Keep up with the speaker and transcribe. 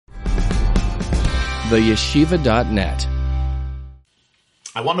theyeshiva.net.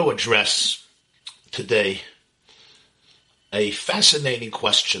 I want to address today a fascinating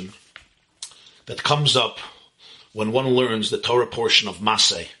question that comes up when one learns the Torah portion of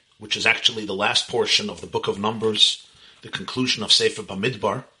Maseh, which is actually the last portion of the book of Numbers, the conclusion of Sefer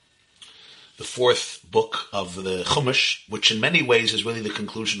Bamidbar, the fourth book of the Chumash, which in many ways is really the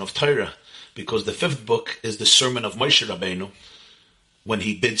conclusion of Torah, because the fifth book is the sermon of Moshe Rabbeinu, when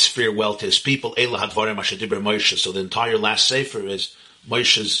he bids farewell to his people, Eila Hadvarim Asher Diber Moshe. So the entire last Sefer is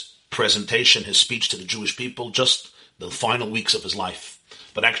Moshe's presentation, his speech to the Jewish people, just the final weeks of his life.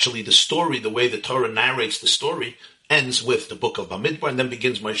 But actually the story, the way the Torah narrates the story, ends with the book of Bamidbar and then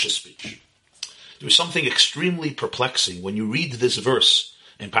begins Moshe's speech. There is something extremely perplexing when you read this verse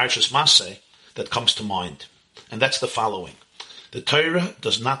in Parashas Maseh that comes to mind. And that's the following. The Torah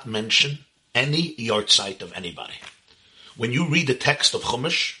does not mention any yahrzeit of anybody. When you read the text of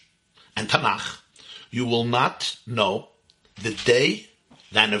Chumash and Tanakh, you will not know the day,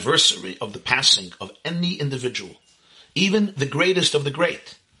 the anniversary of the passing of any individual, even the greatest of the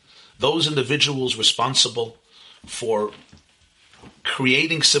great. Those individuals responsible for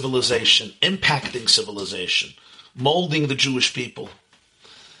creating civilization, impacting civilization, molding the Jewish people,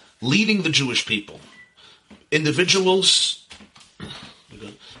 leading the Jewish people, individuals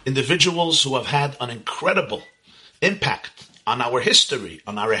who have had an incredible impact on our history,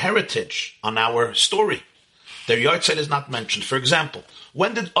 on our heritage, on our story. Their yahrzeit is not mentioned. For example,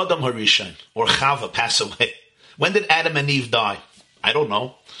 when did Adam Harishon or Chava pass away? When did Adam and Eve die? I don't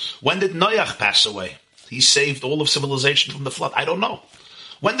know. When did Noach pass away? He saved all of civilization from the flood. I don't know.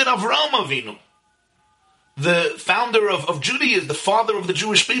 When did Avraham Avinu, the founder of Judaism, the father of the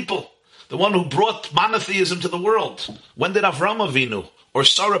Jewish people, the one who brought monotheism to the world, when did Avraham Avinu or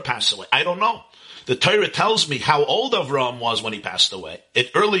Sarah pass away? I don't know. The Torah tells me how old Avraham was when he passed away.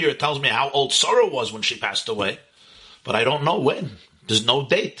 Earlier it tells me how old Sarah was when she passed away. But I don't know when. There's no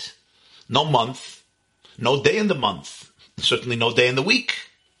date, no month, no day in the month, certainly no day in the week.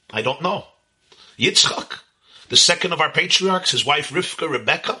 I don't know. Yitzchak, the second of our patriarchs, his wife Rivka,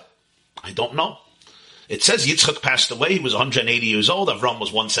 Rebecca, I don't know. It says Yitzchak passed away. He was 180 years old. Avraham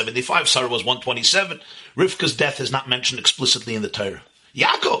was 175. Sarah was 127. Rivka's death is not mentioned explicitly in the Torah.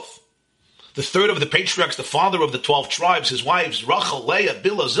 Yaakov, the third of the patriarchs, the father of the 12 tribes, his wives, Rachel, Leah,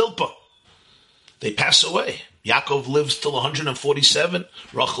 Bilhah, Zilpah, they pass away. Yaakov lives till 147.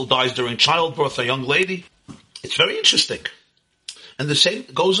 Rachel dies during childbirth, a young lady. It's very interesting. And the same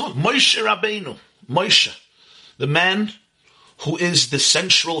goes on. Moshe Rabbeinu, Moshe, the man who is the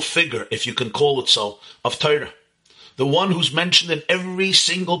central figure, if you can call it so, of Torah. The one who's mentioned in every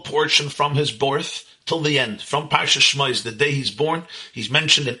single portion from his birth till the end. From Parsha Shmos, the day he's born, he's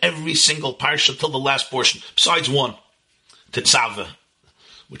mentioned in every single Parsha till the last portion, besides one, Tetzaveh,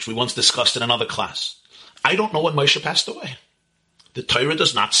 which we once discussed in another class. I don't know when Moshe passed away. The Torah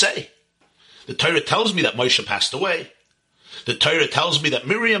does not say. The Torah tells me that Moshe passed away. The Torah tells me that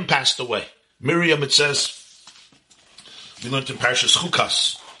Miriam passed away. Miriam, it says, we learned in Parashas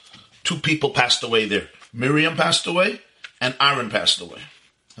Chukas, two people passed away there. Miriam passed away and Aaron passed away.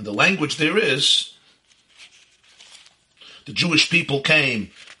 And the language there is, the Jewish people came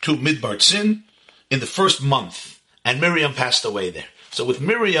to Midbar Tzin in the first month, and Miriam passed away there. So with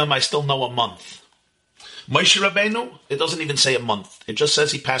Miriam, I still know a month. Moshe Rabbeinu, it doesn't even say a month. It just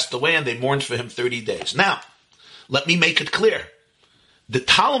says he passed away and they mourned for him 30 days. Now, let me make it clear. The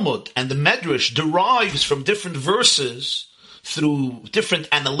Talmud and the Medrash derives from different verses through different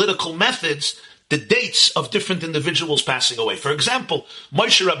analytical methods the dates of different individuals passing away. For example,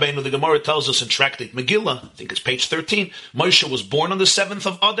 Moshe Rabbeinu, the Gemara tells us in Tractate Megillah, I think it's page 13, Moshe was born on the 7th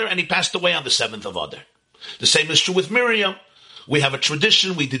of Adar and he passed away on the 7th of Adar. The same is true with Miriam. We have a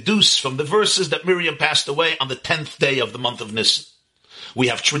tradition, we deduce from the verses that Miriam passed away on the 10th day of the month of Nisan. We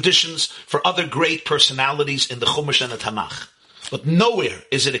have traditions for other great personalities in the Chumash and the Tanakh. But nowhere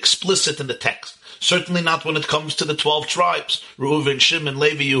is it explicit in the text. Certainly not when it comes to the 12 tribes, Reuven, Shimon,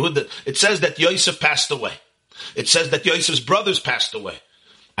 Levi, Yehuda. It says that Yosef passed away. It says that Yosef's brothers passed away.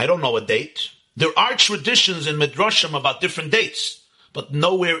 I don't know a date. There are traditions in Midrashim about different dates, but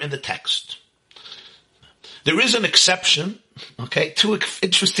nowhere in the text. There is an exception, okay, two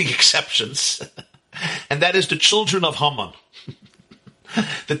interesting exceptions, and that is the children of Haman.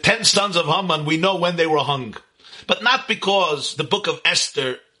 The 10 sons of Haman, we know when they were hung, but not because the book of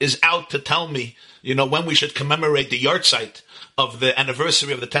Esther is out to tell me, when we should commemorate the yahrzeit of the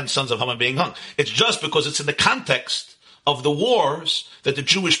anniversary of the 10 sons of Haman being hung. It's just because it's in the context of the wars that the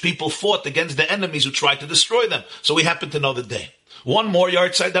Jewish people fought against the enemies who tried to destroy them. So we happen to know the day. One more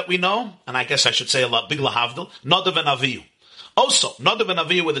yahrzeit that we know, and I guess I should say a lot, big lahavdil, Nadav and Avihu. Also, Nadav and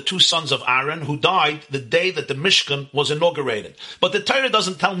Avihu were the two sons of Aaron who died the day that the Mishkan was inaugurated. But the Torah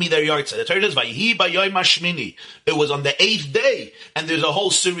doesn't tell me their yahrzeit. The Torah says, Vayhi b'yom hashmini. It was on the 8th day, and there's a whole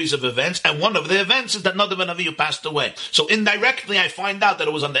series of events, and one of the events is that Nadav and Avihu passed away. So indirectly I find out that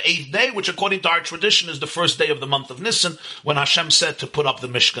it was on the 8th day, which according to our tradition is the first day of the month of Nisan, when Hashem said to put up the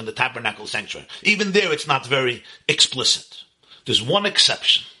Mishkan, the tabernacle sanctuary. Even there it's not very explicit. There's one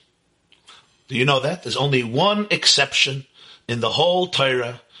exception. Do you know that? There's only one exception in the whole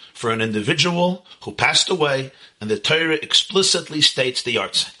Torah for an individual who passed away, and the Torah explicitly states the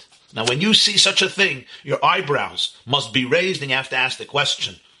yahrzeit. Now when you see such a thing, your eyebrows must be raised and you have to ask the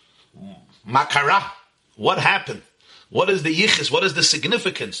question, Makara, what happened? What is the yichus? What is the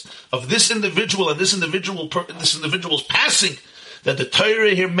significance of this individual and this individual's passing, that the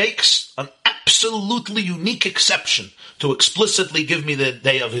Torah here makes an absolutely unique exception to explicitly give me the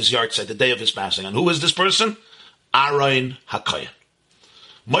day of his yahrzeit, the day of his passing? And who is this person? Aaron HaKohen.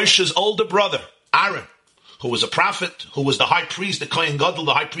 Moshe's older brother, Aaron, who was a prophet, who was the high priest, the Kohen Gadol,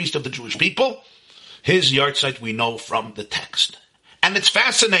 the high priest of the Jewish people. His yahrzeit we know from the text. And it's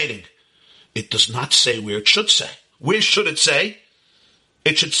fascinating. It does not say where it should say. Where should it say?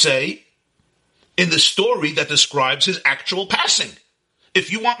 It should say in the story that describes his actual passing.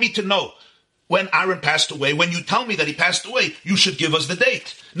 If you want me to know when Aaron passed away, when you tell me that he passed away, you should give us the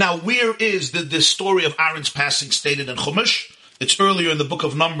date. Now, where is the story of Aaron's passing stated in Chumash? It's earlier in the book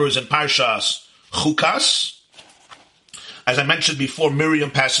of Numbers in Parshas Chukas. As I mentioned before,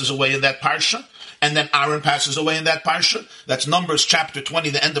 Miriam passes away in that parsha, and then Aaron passes away in that parsha. That's Numbers chapter 20,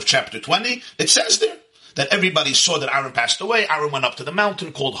 the end of chapter 20. It says there that everybody saw that Aaron passed away. Aaron went up to the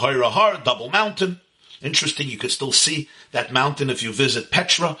mountain called Har Har, double mountain. Interesting, you could still see that mountain if you visit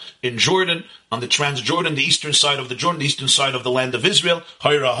Petra in Jordan, on the Transjordan, the eastern side of the Jordan, the eastern side of the land of Israel.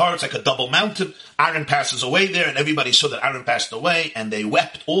 Har Har, it's like a double mountain. Aaron passes away there, and everybody saw that Aaron passed away, and they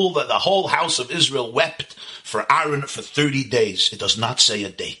wept. The whole house of Israel wept for Aaron for 30 days. It does not say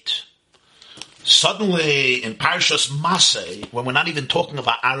a date. Suddenly, in Parshas Maseh, when we're not even talking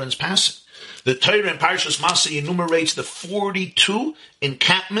about Aaron's passing, the Torah in Parshas Maseh enumerates the 42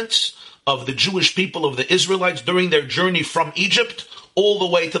 encampments of the Jewish people, of the Israelites, during their journey from Egypt all the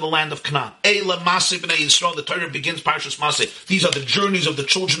way to the land of Canaan. Eila Maseh b'nei Yisrael, the Torah begins Parshas Maseh. These are the journeys of the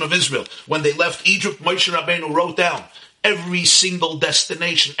children of Israel. When they left Egypt, Moshe Rabbeinu wrote down every single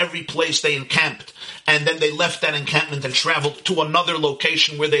destination, every place they encamped. And then they left that encampment and traveled to another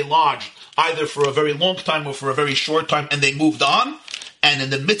location where they lodged, either for a very long time or for a very short time, and they moved on. And in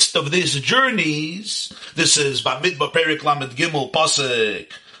the midst of these journeys, this is Bamidbar Perik Lamed Gimel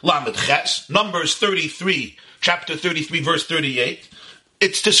Pasek Lamed Ches, Numbers 33, chapter 33, verse 38.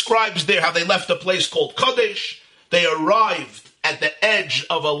 It describes there how they left a place called Kadesh. They arrived at the edge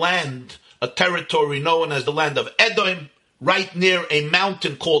of a land, a territory known as the land of Edom, right near a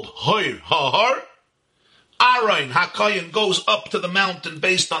mountain called Har Har. Aaron HaKohen goes up to the mountain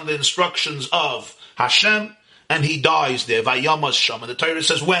based on the instructions of Hashem, and he dies there. Vayamas Sham. And the Torah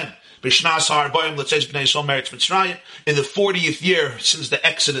says when? B'shnas ha'arbayim l'tzeis b'nei Yisrael meretz Mitzrayim, in the 40th year since the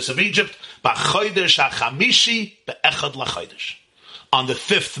exodus of Egypt, b'chodesh ha'chamishi be'echad l'chodesh. On the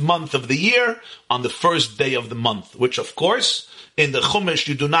 5th month of the year, on the first day of the month, which of course, in the Chumash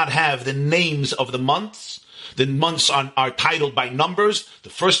you do not have the names of the months. The months are titled by numbers. The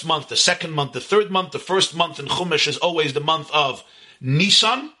first month, the second month, the third month. The first month in Chumash is always the month of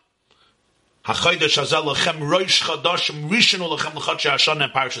Nisan. HaChodesh hazeh lachem Rosh Chodashim Rishon lachem l'chadshei Hashana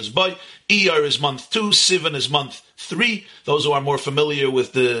and Parshas Bo. Iyar is month 2. Sivan is month 3. Those who are more familiar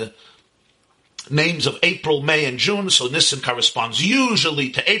with the names of April, May, and June. So Nisan corresponds usually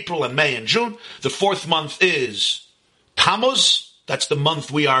to April and May and June. The 4th month is Tammuz. That's the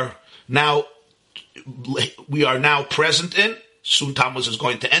month we are now present in. Soon Tammuz is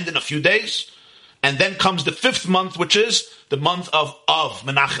going to end in a few days. And then comes the 5th month, which is the month of Av,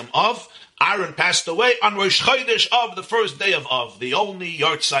 Menachem Av. Aaron passed away on Rosh Chodesh Av, the first day of Av, the only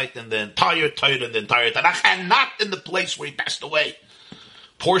yahrzeit in the entire Torah and the entire Tanakh, and not in the place where he passed away.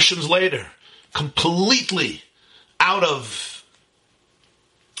 Portions later, completely out of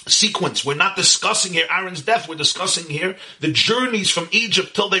sequence. We're not discussing here Aaron's death. We're discussing here the journeys from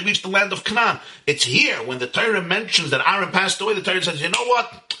Egypt till they reached the land of Canaan. It's here when the Torah mentions that Aaron passed away. The Torah says, you know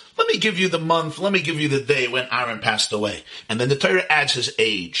what? Let me give you the month. Let me give you the day when Aaron passed away. And then the Torah adds his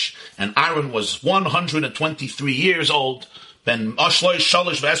age. And Aaron was 123 years old. When he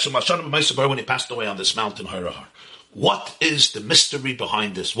passed away on this mountain, Har Har. What is the mystery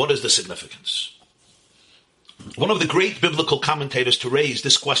behind this? What is the significance? One of the great biblical commentators to raise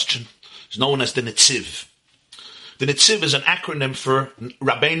this question is known as the Netziv. The Netziv is an acronym for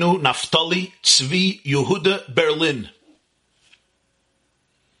Rabbeinu Naftali Tzvi Yehuda Berlin.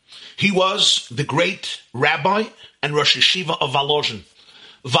 He was the great rabbi and Rosh Yeshiva of Volozhin.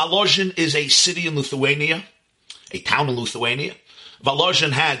 Volozhin is a city in Lithuania, a town in Lithuania.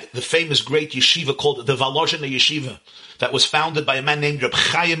 Volozhin had the famous great yeshiva called the Volozhiner Yeshiva that was founded by a man named Reb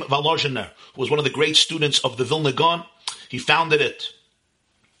Chaim Volozhiner, who was one of the great students of the Vilna Gaon. He founded it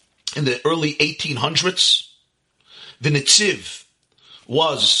in the early 1800s. The Netziv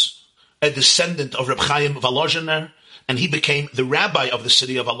was a descendant of Reb Chaim Volozhiner, and he became the rabbi of the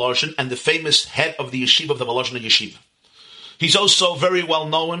city of Volozhin and the famous head of the yeshiva of the Volozhiner Yeshiva. He's also very well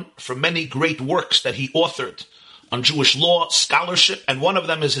known for many great works that he authored on Jewish law, scholarship, and one of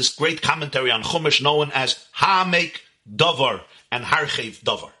them is his great commentary on Chumash known as Ha'amek Davar and Harchev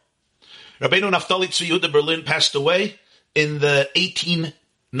Davar. Rabbeinu Naftali Tzvi Yehuda Berlin passed away in the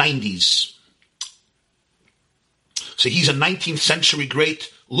 1890s. So he's a 19th century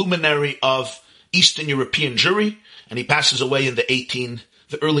great luminary of Eastern European Jewry, and he passes away in the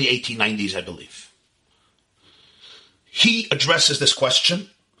early 1890s, I believe. He addresses this question,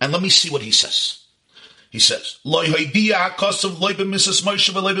 and let me see what he says. He says, the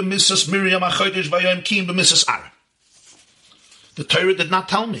Torah did not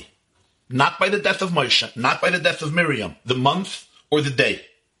tell me, not by the death of Moshe, not by the death of Miriam, the month or the day.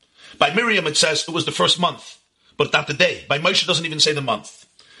 By Miriam it says it was the first month, but not the day. By Moshe it doesn't even say the month.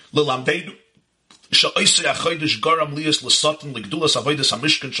 The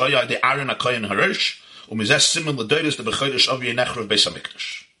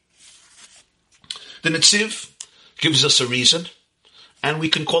Netziv gives us a reason, and we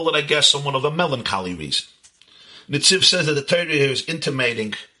can call it, I guess, somewhat of a melancholy reason. Netziv says that the Torah here is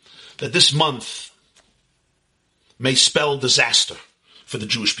intimating that this month may spell disaster for the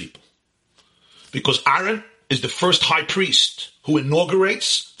Jewish people. Because Aaron is the first high priest who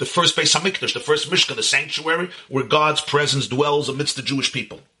inaugurates the first Beis HaMikdash, the first Mishkan, the sanctuary where God's presence dwells amidst the Jewish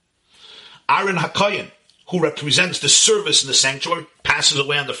people. Aaron HaKohen, who represents the service in the sanctuary, passes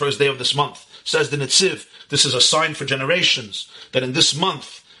away on the first day of this month. Says the Netziv, this is a sign for generations that in this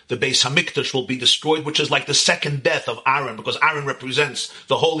month the Beis HaMikdash will be destroyed, which is like the second death of Aaron, because Aaron represents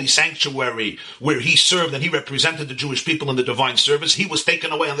the holy sanctuary where he served and he represented the Jewish people in the divine service. He was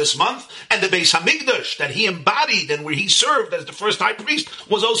taken away on this month, and the Beis HaMikdash that he embodied and where he served as the first high priest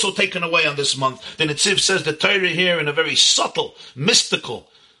was also taken away on this month. The Netziv says the Torah here in a very subtle, mystical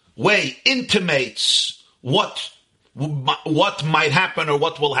way intimates what might happen or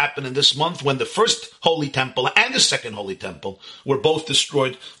what will happen in this month when the first holy temple and the second holy temple were both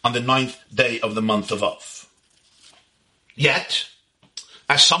destroyed on the 9th day of the month of Av. Yet,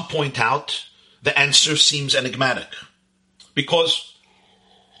 as some point out, the answer seems enigmatic. Because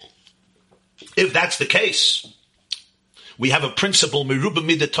if that's the case, we have a principle, Meruba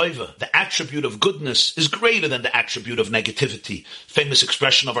Midah Tova, the attribute of goodness is greater than the attribute of negativity. Famous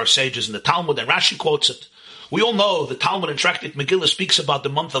expression of our sages in the Talmud, and Rashi quotes it. We all know the Talmud and Tractate Megillah speaks about the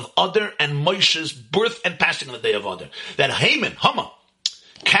month of Adar and Moshe's birth and passing on the day of Adar. That Haman,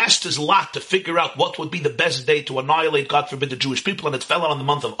 cast his lot to figure out what would be the best day to annihilate, God forbid, the Jewish people, and it fell on the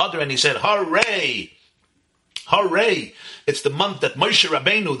month of Adar, and he said, hooray! Hooray! It's the month that Moshe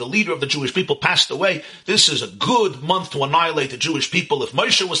Rabbeinu, the leader of the Jewish people, passed away. This is a good month to annihilate the Jewish people. If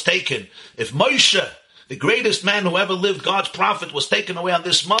Moshe was taken, if Moshe, the greatest man who ever lived, God's prophet, was taken away on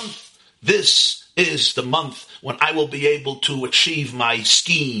this month, this is the month when I will be able to achieve my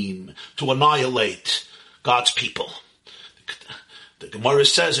scheme to annihilate God's people. The Gemara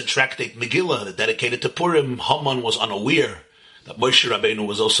says in Tractate Megillah, dedicated to Purim, Haman was unaware that Moshe Rabbeinu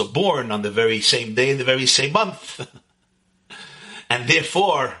was also born on the very same day in the very same month. And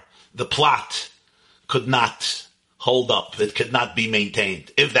therefore, the plot could not hold up. It could not be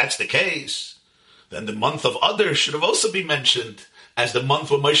maintained. If that's the case, then the month of Adar should have also been mentioned as the month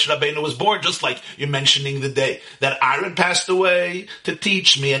when Moshe Rabbeinu was born, just like you're mentioning the day that Aaron passed away to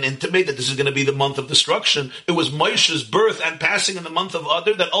teach me and intimate that this is going to be the month of destruction. It was Moshe's birth and passing in the month of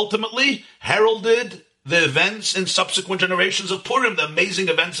Adar that ultimately heralded the events in subsequent generations of Purim, the amazing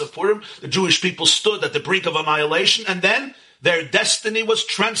events of Purim. The Jewish people stood at the brink of annihilation, and then their destiny was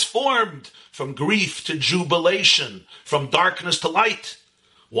transformed from grief to jubilation, from darkness to light.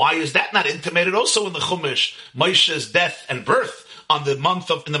 Why is that not intimated also in the Chumash? Moshe's death and birth in the month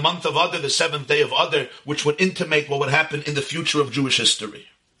of Adar, the 7th day of Adar, which would intimate what would happen in the future of Jewish history.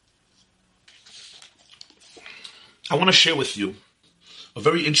 I want to share with you a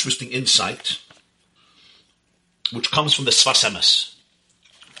very interesting insight, which comes from the Sfas Emes.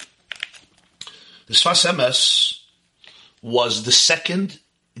 The Sfas Emes was the second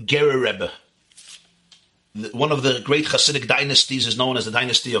Gerer Rebbe. One of the great Hasidic dynasties is known as the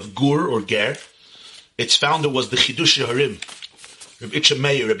dynasty of Gur or Ger. Its founder was the Chidushei HaRim, Reb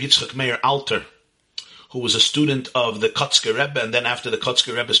Yitzchak Meir Alter, who was a student of the Kotzker Rebbe, and then after the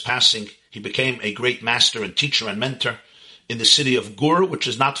Kotzker Rebbe's passing, he became a great master and teacher and mentor in the city of Gur, which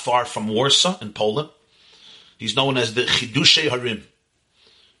is not far from Warsaw in Poland. He's known as the Chidushei Harim.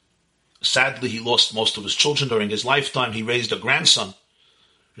 Sadly, he lost most of his children during his lifetime. He raised a grandson,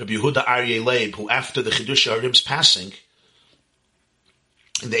 Rabbi Yehuda Aryeh Leib, who after the Chidushei Harim's passing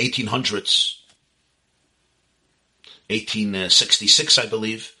in the 1800s, 1866, I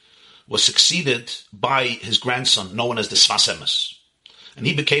believe, was succeeded by his grandson, known as the Sfas Emes. And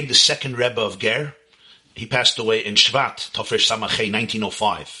he became the second Rebbe of Ger. He passed away in Shvat, Tafresh Samachei,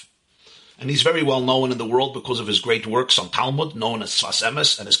 1905. And he's very well known in the world because of his great works on Talmud, known as Sfas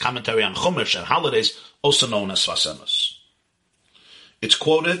Emes, and his commentary on Chumash and holidays, also known as Sfas Emes. It's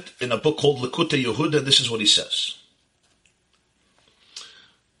quoted in a book called Likutei Yehuda, and this is what he says.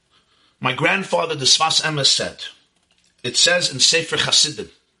 My grandfather, the Sfas Emes, said, it says in Sefer Chasidim,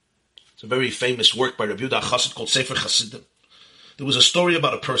 it's a very famous work by Rabbi Yehuda Chassid called Sefer Chasidim. There was a story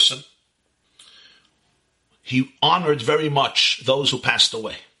about a person. He honored very much those who passed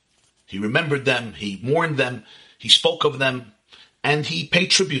away. He remembered them, he mourned them, he spoke of them, and he paid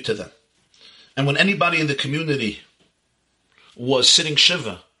tribute to them. And when anybody in the community was sitting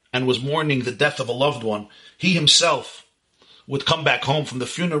Shiva and was mourning the death of a loved one, he himself would come back home from the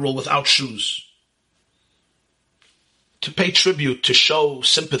funeral without shoes. To pay tribute, to show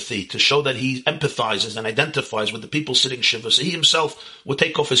sympathy, to show that he empathizes and identifies with the people sitting Shiva. So he himself would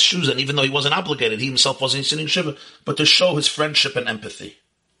take off his shoes, and even though he wasn't obligated, he himself wasn't sitting Shiva, but to show his friendship and empathy.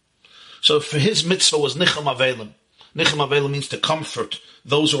 So for his mitzvah was Nicham Avelim. Nicham Avelim means to comfort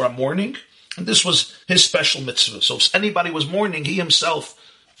those who are mourning, and this was his special mitzvah. So if anybody was mourning, he himself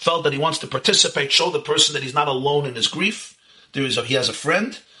felt that he wants to participate, show the person that he's not alone in his grief. He has a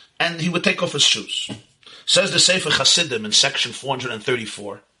friend, and he would take off his shoes. Says the Sefer Chasidim in section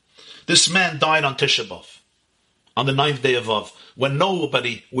 434, this man died on Tisha B'Av, on the 9th day of Av, when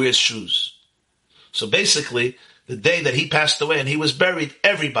nobody wears shoes. So basically, the day that he passed away and he was buried,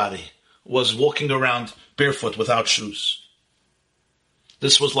 everybody was walking around barefoot without shoes.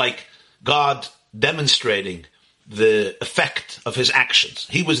 This was like God demonstrating the effect of his actions.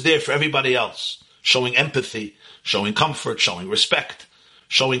 He was there for everybody else, showing empathy, showing comfort, showing respect,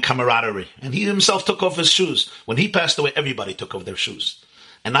 showing camaraderie. And he himself took off his shoes. When he passed away, everybody took off their shoes.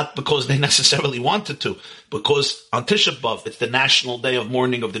 And not because they necessarily wanted to, because on Tisha B'Av, it's the national day of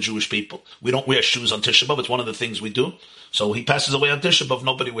mourning of the Jewish people. We don't wear shoes on Tisha B'Av, it's one of the things we do. So he passes away on Tisha B'Av,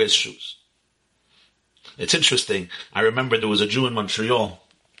 nobody wears shoes. It's interesting, I remember there was a Jew in Montreal,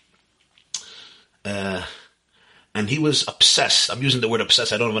 and he was obsessed, I'm using the word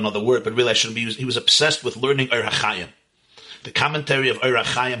obsessed, I don't have another word, but really I shouldn't be using, he was obsessed with learning Or HaChaim. The commentary of Or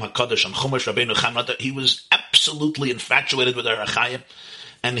HaChaim HaKadosh on Chumash Rabbeinu Chaim, he was absolutely infatuated with Or HaChaim.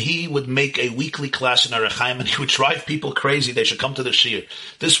 And he would make a weekly class in Or HaChaim, and he would drive people crazy. They should come to the shiur.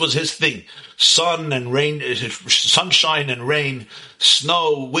 This was his thing. Sun and rain, sunshine and rain,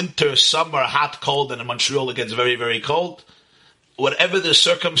 snow, winter, summer, hot, cold, and in Montreal it gets very, very cold. Whatever the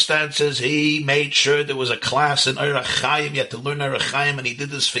circumstances, he made sure there was a class in Or HaChaim. You had to learn Or HaChaim, and he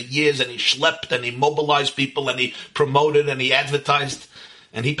did this for years, and he schlepped, and he mobilized people, and he promoted, and he advertised.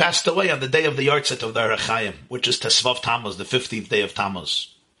 And he passed away on the day of the Yartzeit of the Or HaChaim, which is Tesvav Tammuz, the 15th day of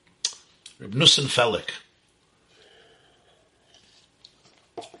Tammuz. Reb Nussin Felik.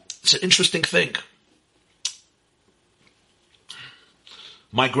 It's an interesting thing.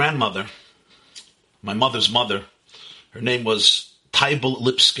 My grandmother, my mother's mother, her name was Teibel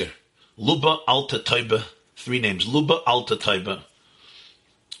Lipsker. Luba Alta Teibe, 3 names. Luba Alta Teibe,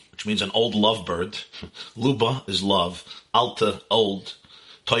 which means an old lovebird. Luba is love. Alta, old.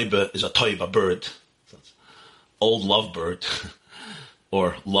 Teibe is a toib, a bird. Old lovebird.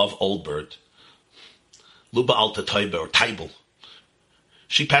 Or love old bird. Luba Alta Teibe, or Teibel.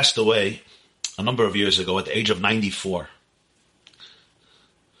 She passed away a number of years ago at the age of 94.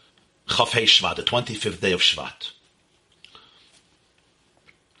 Chaf Hei Shvat, the 25th day of Shvat.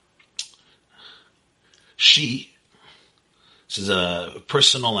 This is a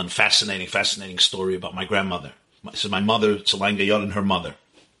personal and fascinating story about my grandmother. This is my mother, Tzalain Gayot, and her mother.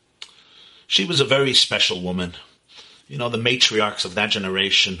 She was a very special woman. You know, the matriarchs of that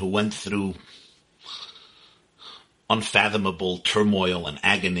generation who went through unfathomable turmoil and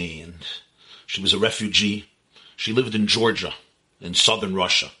agony, and she was a refugee. She lived in Georgia, in southern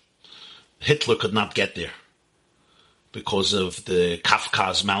Russia. Hitler could not get there because of the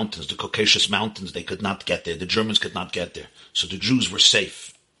Kafkaz Mountains, the Caucasus Mountains. They could not get there. The Germans could not get there. So the Jews were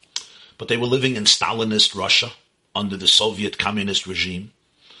safe. But they were living in Stalinist Russia under the Soviet communist regime.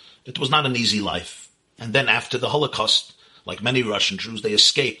 It was not an easy life. And then after the Holocaust, like many Russian Jews, they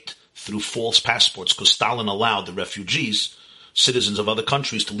escaped through false passports because Stalin allowed the refugees, citizens of other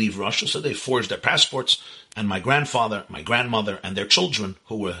countries, to leave Russia. So they forged their passports. And my grandfather, my grandmother, and their children,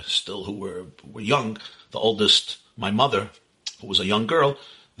 who were young, the oldest, my mother, who was a young girl,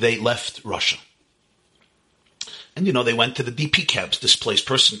 they left Russia. And, they went to the DP camps, displaced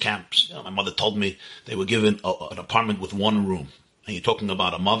person camps. My mother told me they were given an apartment with one room. And you're talking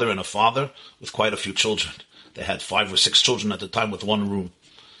about a mother and a father with quite a few children. They had 5 or 6 children at the time with one room.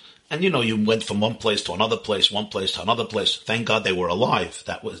 And, you went from one place to another place, one place to another place. Thank God they were alive.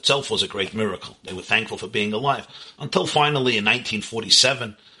 That itself was a great miracle. They were thankful for being alive. Until finally, in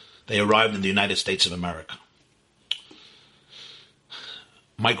 1947, they arrived in the United States of America.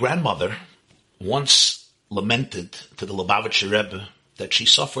 My grandmother once lamented to the Lubavitcher Rebbe that she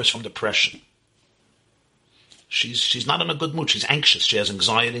suffers from depression. She's not in a good mood. She's anxious. She has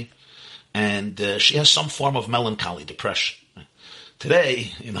anxiety. And she has some form of melancholy, depression.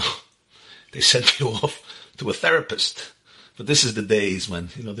 Today, they sent you off to a therapist. But this is the days when,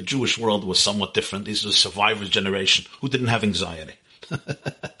 the Jewish world was somewhat different. These were survivors' generation who didn't have anxiety.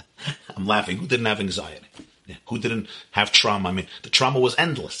 I'm laughing. Who didn't have anxiety? Yeah. Who didn't have trauma? I mean, the trauma was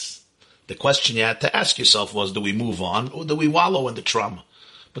endless. The question you had to ask yourself was, do we move on or do we wallow in the trauma?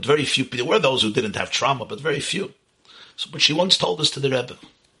 But very few people, there were those who didn't have trauma, but very few. But she once told this to the Rebbe.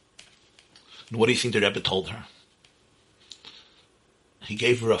 And what do you think the Rebbe told her? He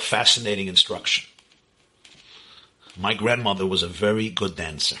gave her a fascinating instruction. My grandmother was a very good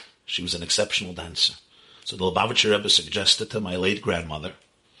dancer. She was an exceptional dancer. So the Lubavitcher Rebbe suggested to my late grandmother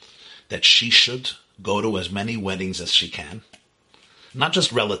that she should go to as many weddings as she can, not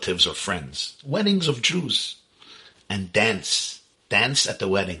just relatives or friends, weddings of Jews, and dance at the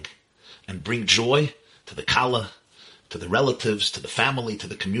wedding, and bring joy to the Kala, to the relatives, to the family, to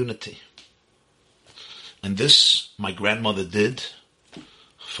the community. And this my grandmother did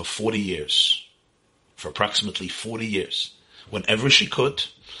for 40 years, for approximately 40 years. Whenever she could,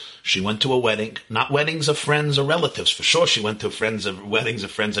 she went to a wedding, not weddings of friends or relatives. For sure, she went to weddings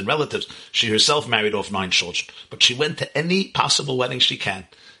of friends and relatives. She herself married off 9 children. But she went to any possible wedding she can.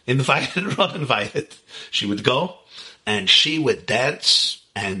 Invited or uninvited. She would go, and she would dance,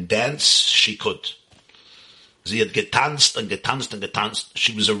 and dance she could. Sie had getanzt and getanzt and getanzt.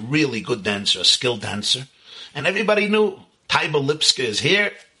 She was a really good dancer, a skilled dancer. And everybody knew, Taiba Lipska is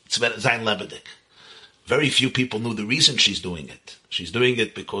here, it's Zayn Lebedik. Very few people knew the reason she's doing it. She's doing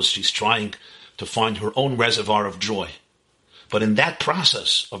it because she's trying to find her own reservoir of joy. But in that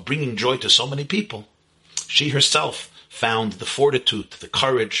process of bringing joy to so many people, she herself found the fortitude, the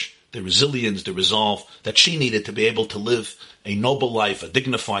courage, the resilience, the resolve that she needed to be able to live a noble life, a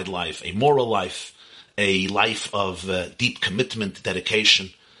dignified life, a moral life, a life of deep commitment, dedication,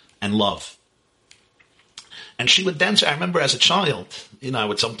 and love. And she would dance. I remember as a child, I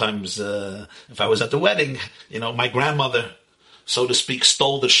would sometimes, if I was at the wedding, my grandmother, so to speak,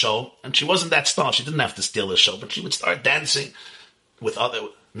 stole the show. And she wasn't that star. She didn't have to steal the show, but she would start dancing with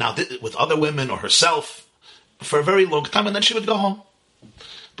other women or herself for a very long time. And then she would go home.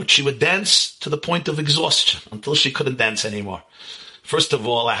 But she would dance to the point of exhaustion until she couldn't dance anymore. First of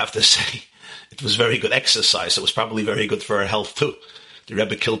all, I have to say, it was very good exercise. It was probably very good for her health too. The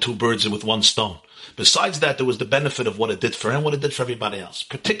Rebbe killed 2 birds with 1 stone. Besides that, there was the benefit of what it did for her and what it did for everybody else.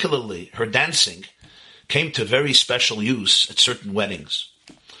 Particularly, her dancing came to very special use at certain weddings.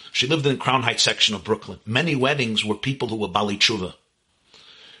 She lived in the Crown Heights section of Brooklyn. Many weddings were people who were Bali Tshuva.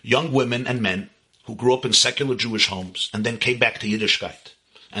 Young women and men who grew up in secular Jewish homes and then came back to Yiddishkeit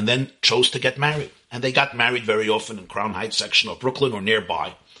and then chose to get married. And they got married very often in Crown Heights section of Brooklyn or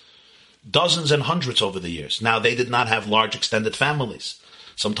nearby. Dozens and hundreds over the years. Now, they did not have large extended families.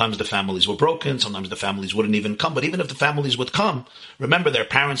 Sometimes the families were broken, sometimes the families wouldn't even come. But even if the families would come, remember their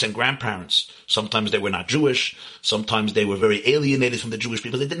parents and grandparents. Sometimes they were not Jewish, sometimes they were very alienated from the Jewish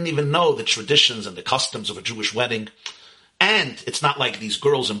people. They didn't even know the traditions and the customs of a Jewish wedding. And it's not like these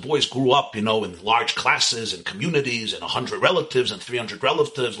girls and boys grew up, in large classes and communities and 100 relatives and 300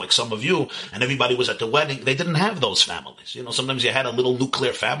 relatives like some of you, and everybody was at the wedding. They didn't have those families. Sometimes you had a little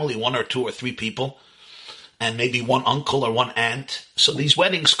nuclear family, 1 or 2 or 3 people, and maybe 1 uncle or 1 aunt. So these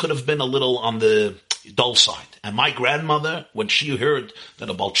weddings could have been a little on the dull side. And my grandmother, when she heard that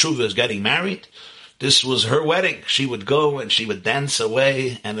a Baal Tshuva is getting married, this was her wedding. She would go and she would dance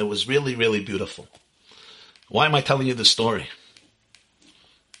away, and it was really, really beautiful. Why am I telling you this story?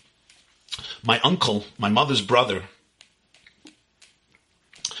 My uncle, my mother's brother,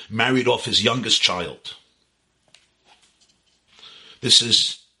 married off his youngest child. This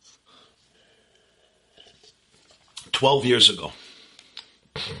is 12 years ago.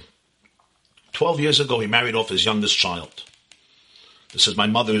 12 years ago, he married off his youngest child. This is my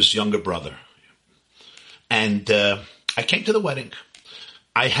mother's younger brother. And I came to the wedding.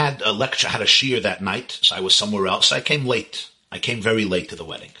 I had a lecture, I had a shiur that night, so I was somewhere else. I came late. I came very late to the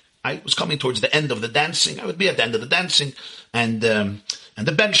wedding. I was coming towards the end of the dancing. I would be at the end of the dancing and the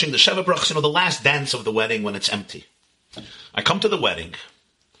benching, the Sheva Brachos, the last dance of the wedding when it's empty. I come to the wedding.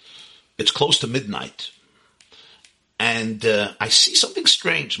 It's close to midnight. And I see something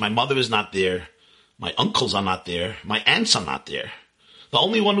strange. My mother is not there. My uncles are not there. My aunts are not there. The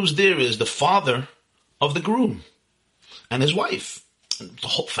only one who's there is the father of the groom and his wife. And the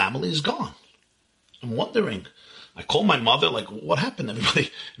whole family is gone. I'm wondering. I call my mother, like, what happened?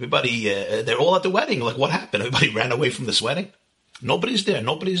 Everybody, they're all at the wedding. Like, what happened? Everybody ran away from this wedding? Nobody's there.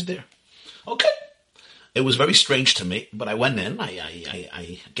 Okay. It was very strange to me, but I went in.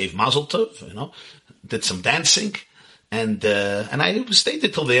 I gave mazel tov, did some dancing, and I stayed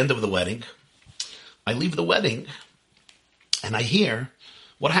there till the end of the wedding. I leave the wedding, and I hear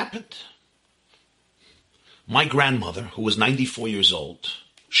what happened. My grandmother, who was 94 years old,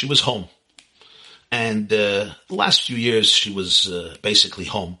 she was home. And the last few years, she was basically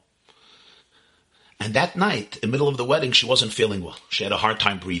home. And that night, in the middle of the wedding, she wasn't feeling well. She had a hard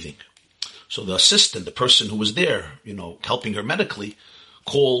time breathing. So the assistant, the person who was there, helping her medically,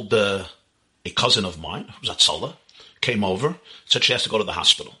 called a cousin of mine, who was at Sola, came over, said she has to go to the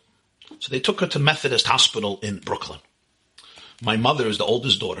hospital. So they took her to Methodist Hospital in Brooklyn. My mother is the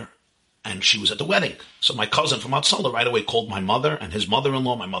oldest daughter, and she was at the wedding. So my cousin from Hatzalah right away called my mother and his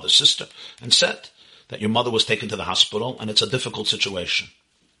mother-in-law, my mother's sister, and said that your mother was taken to the hospital, and it's a difficult situation.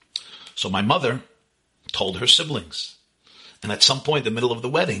 So my mother told her siblings. And at some point in the middle of the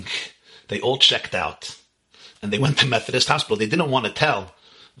wedding, they all checked out, and they went to Methodist Hospital. They didn't want to tell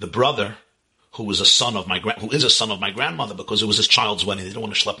the brother who is a son of my grandmother, because it was his child's wedding. They didn't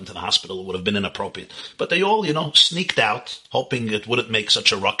want to schlep him to the hospital. It would have been inappropriate. But they all, sneaked out, hoping it wouldn't make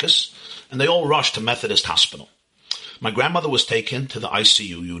such a ruckus. And they all rushed to Methodist Hospital. My grandmother was taken to the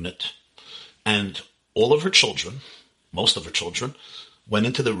ICU unit, and all of her children, most of her children, went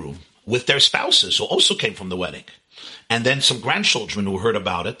into the room with their spouses, who also came from the wedding. And then some grandchildren who heard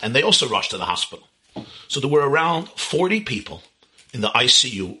about it, and they also rushed to the hospital. So there were around 40 people in the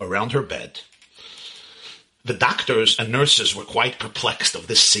ICU around her bed. The doctors and nurses were quite perplexed of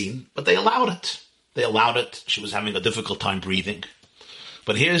this scene, but they allowed it. She was having a difficult time breathing.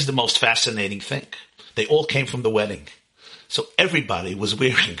 But here's the most fascinating thing. They all came from the wedding. So everybody was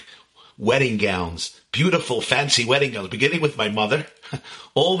wearing wedding gowns, beautiful, fancy wedding gowns, beginning with my mother,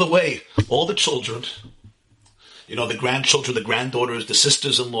 all the children, the grandchildren, the granddaughters, the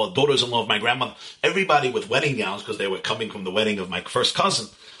sisters-in-law, daughters-in-law of my grandmother, everybody with wedding gowns, because they were coming from the wedding of my first cousin,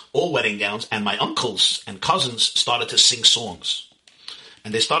 all wedding gowns, and my uncles and cousins started to sing songs.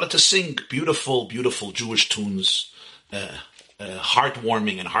 And they started to sing beautiful, beautiful Jewish tunes,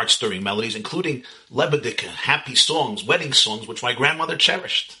 heartwarming and heart-stirring melodies, including Lebedika, happy songs, wedding songs, which my grandmother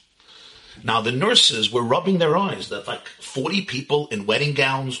cherished. Now, the nurses were rubbing their eyes that 40 people in wedding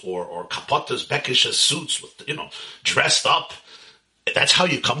gowns or kapotas, bekishes, suits, with, dressed up. That's how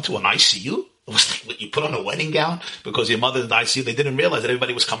you come to an ICU? It was like you put on a wedding gown because your mother's in the ICU. They didn't realize that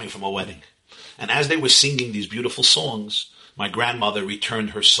everybody was coming from a wedding. And as they were singing these beautiful songs, my grandmother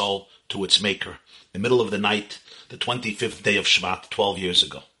returned her soul to its maker in the middle of the night, the 25th day of Shvat, 12 years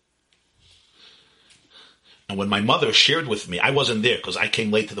ago. And when my mother shared with me, I wasn't there because I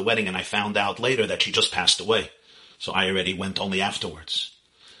came late to the wedding, and I found out later that she just passed away. So I already went only afterwards.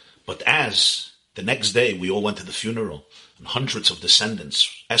 But as the next day we all went to the funeral, and hundreds of descendants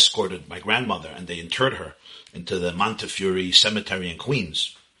escorted my grandmother, and they interred her into the Montefiore Cemetery in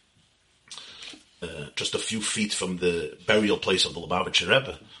Queens, just a few feet from the burial place of the Lubavitcher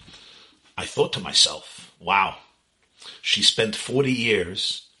Rebbe, I thought to myself, wow, she spent 40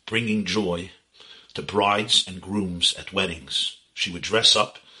 years bringing joy to brides and grooms at weddings. She would dress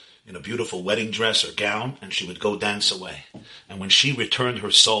up in a beautiful wedding dress or gown, and she would go dance away. And when she returned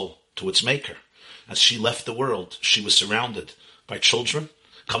her soul to its maker, as she left the world, she was surrounded by children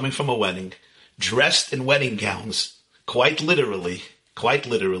coming from a wedding, dressed in wedding gowns, quite literally,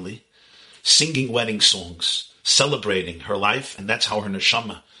 singing wedding songs, celebrating her life, and that's how her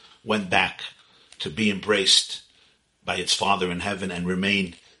neshama went back to be embraced by its Father in heaven and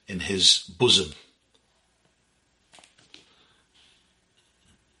remain in his bosom.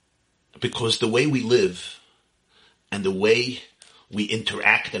 Because the way we live and the way we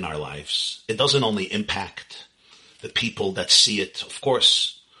interact in our lives, it doesn't only impact the people that see it, of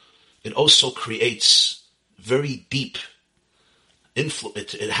course, it also creates very deep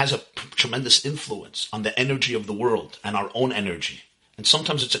influence. It has a tremendous influence on the energy of the world and our own energy. And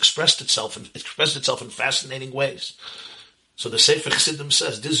sometimes it's expressed itself in fascinating ways. So the Sefer Chassidim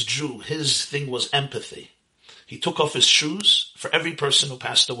says, this Jew, his thing was empathy. He took off his shoes for every person who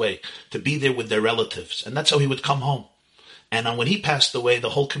passed away to be there with their relatives. And that's how he would come home. And when he passed away,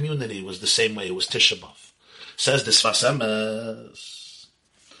 the whole community was the same way. It was Tisha B'Av. Says the Sfas Emes,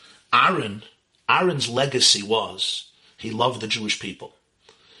 Aaron's legacy was, he loved the Jewish people.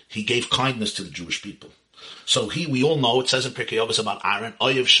 He gave kindness to the Jewish people. So we all know, it says in Pirkei Avos about Aaron,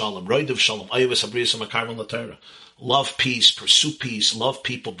 Oyev Shalom, Roidev Shalom, Oyev Sabriyas Makarvan LaTorah. Love peace, pursue peace, love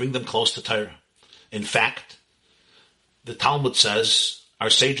people, bring them close to Torah. In fact, the Talmud says, our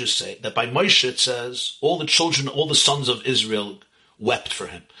sages say, that by Moshe it says, all the children, all the sons of Israel wept for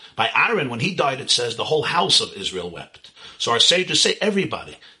him. By Aaron, when he died, it says, the whole house of Israel wept. So our sages say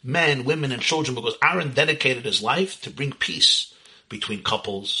everybody, men, women, and children, because Aaron dedicated his life to bring peace between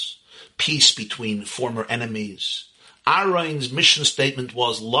couples, peace between former enemies. Aaron's mission statement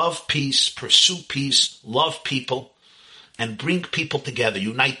was love peace, pursue peace, love people, and bring people together,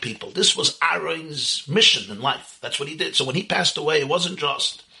 unite people. This was Aaron's mission in life. That's what he did. So when he passed away, it wasn't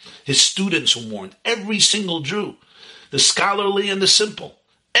just his students who mourned. Every single Jew, the scholarly and the simple,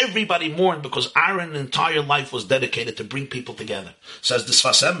 everybody mourned because Aaron's entire life was dedicated to bring people together. Says the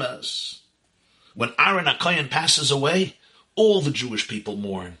Sfas Emes, when Aaron HaKohen passes away, all the Jewish people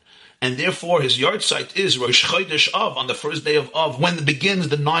mourn. And therefore his yahrzeit is Rosh Chodesh Av, on the first day of Av, when it begins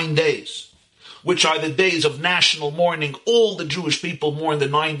the 9 days, which are the days of national mourning. All the Jewish people mourn the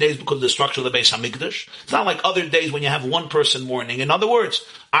 9 days because of the structure of the Beis HaMikdash. It's not like other days when you have one person mourning. In other words,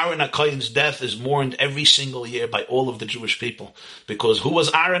 Aaron HaKohen's death is mourned every single year by all of the Jewish people. Because who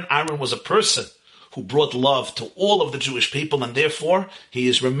was Aaron? Aaron was a person who brought love to all of the Jewish people, and therefore he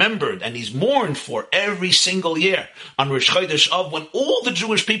is remembered and he's mourned for every single year on Rosh Chodesh Av, when all the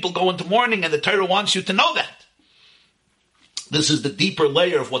Jewish people go into mourning, and the Torah wants you to know that. This is the deeper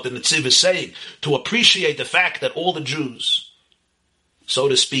layer of what the Netziv is saying, to appreciate the fact that all the Jews, so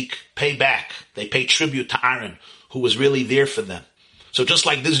to speak, pay back. They pay tribute to Aaron, who was really there for them. So just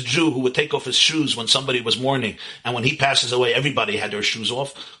like this Jew who would take off his shoes when somebody was mourning, and when he passes away, everybody had their shoes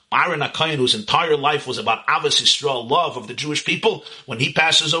off. Aaron HaKohen, whose entire life was about Avos Yisrael, love of the Jewish people, when he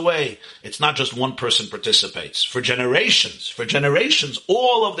passes away, it's not just one person participates. For generations,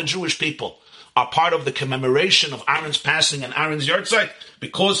 all of the Jewish people are part of the commemoration of Aaron's passing and Aaron's yahrzeit,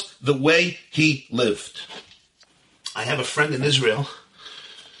 because the way he lived. I have a friend in Israel.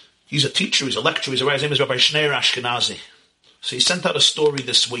 He's a teacher, he's a lecturer, he's a rabbi. His name is Rabbi Shneir Ashkenazi. So he sent out a story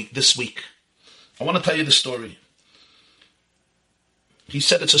this week. I want to tell you the story. He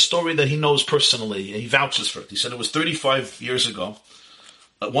said it's a story that he knows personally. He vouches for it. He said it was 35 years ago,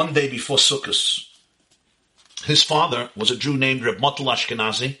 one day before Sukkot. His father was a Jew named Reb Motel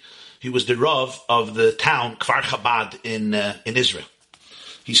Ashkenazi. He was the Rav of the town Kfar Chabad in Israel.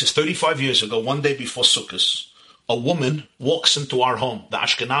 He says 35 years ago, one day before Sukkot, a woman walks into our home, the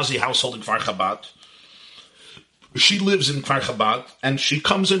Ashkenazi household in Kfar Chabad. She lives in Kfar Chabad, and she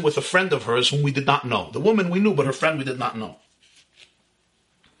comes in with a friend of hers whom we did not know. The woman we knew, but her friend we did not know.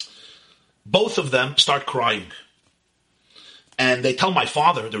 Both of them start crying. And they tell my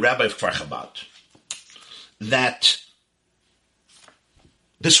father, the rabbi of Kfar Chabad, that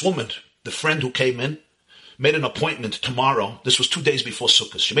this woman, the friend who came in, made an appointment tomorrow. This was 2 days before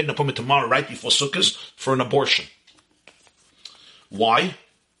Sukkot. She made an appointment tomorrow, right before Sukkot, for an abortion. Why?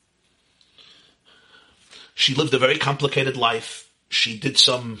 She lived a very complicated life. She made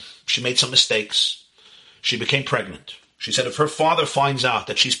some mistakes. She became pregnant. She said if her father finds out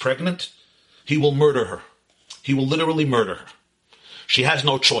that she's pregnant, he will murder her. He will literally murder her. She has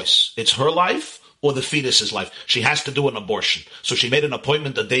no choice. It's her life or the fetus's life. She has to do an abortion. So she made an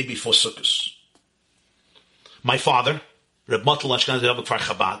appointment a day before Sukkot. My father, Reb Motel Ashkenazi Rav Kfar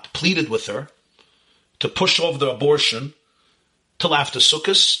Chabad, pleaded with her to push off the abortion till after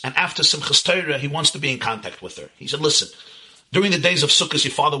Sukkot, and after Simchas Torah, he wants to be in contact with her. He said, listen, during the days of Sukkot,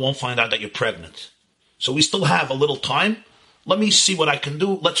 your father won't find out that you're pregnant. So we still have a little time. Let me see what I can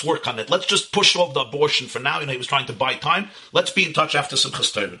do. Let's work on it. Let's just push off the abortion for now. He was trying to buy time. Let's be in touch after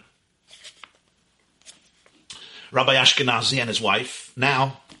Simchas Torah. Rabbi Ashkenazi and his wife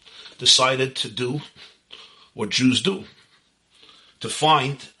now decided to do what Jews do, to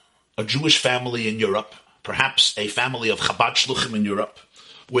find a Jewish family in Europe, perhaps a family of Chabad Shluchim in Europe,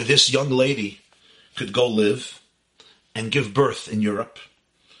 where this young lady could go live and give birth in Europe,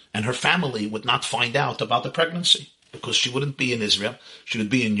 and her family would not find out about the pregnancy, because she wouldn't be in Israel, she would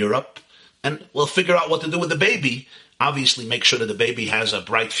be in Europe, and we'll figure out what to do with the baby, obviously make sure that the baby has a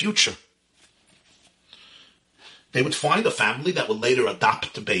bright future. They would find a family that would later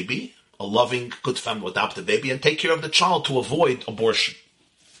adopt the baby, a loving, good family would adopt the baby, and take care of the child to avoid abortion.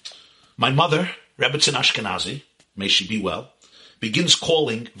 My mother, Rebbetzin Ashkenazi, may she be well, begins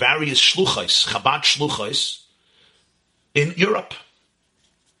calling various shluchos, Chabad shluchos, in Europe.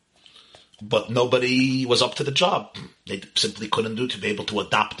 But nobody was up to the job. They simply couldn't do it to be able to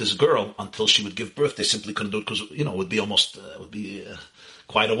adopt this girl until she would give birth. They simply couldn't do it because, it would be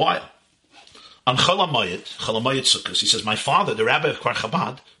quite a while. On Chalamayit Sukkos, he says, my father, the rabbi of Kfar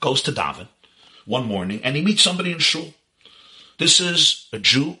Chabad, goes to daven one morning and he meets somebody in shul. This is a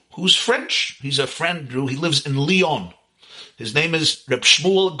Jew who's French. He's a friend Jew. He lives in Lyon. His name is Reb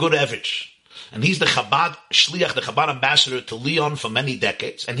Shmuel Gurevich. And he's the Chabad Shliach, the Chabad ambassador to Lyon for many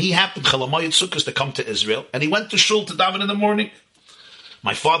decades. And he happened, Chalamayit Sukkos, to come to Israel. And he went to shul to daven in the morning.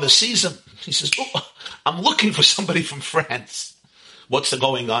 My father sees him. He says, I'm looking for somebody from France. What's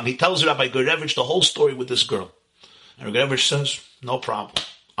going on? He tells Rabbi Gurevich the whole story with this girl. And Gurevich says, no problem.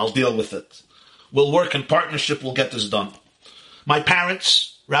 I'll deal with it. We'll work in partnership. We'll get this done. My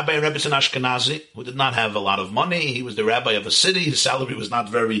parents, Rabbi Rebbetzin Ashkenazi, who did not have a lot of money, he was the rabbi of a city, his salary was not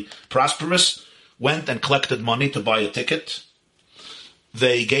very prosperous, went and collected money to buy a ticket.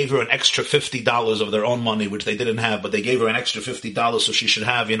 They gave her an extra $50 of their own money, which they didn't have, but they gave her an extra $50 so she should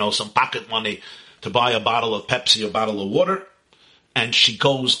have, some pocket money to buy a bottle of Pepsi or a bottle of water. And she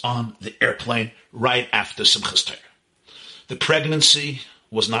goes on the airplane right after Simchas Torah. The pregnancy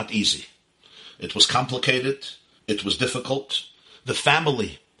was not easy. It was complicated. It was difficult. The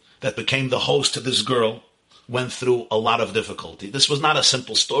family that became the host to this girl went through a lot of difficulty. This was not a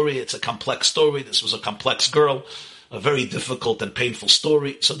simple story. It's a complex story. This was a complex girl, a very difficult and painful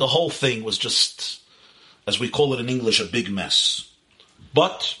story. So the whole thing was just, as we call it in English, a big mess.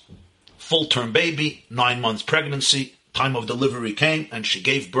 But full-term baby, 9 months pregnancy, time of delivery came, and she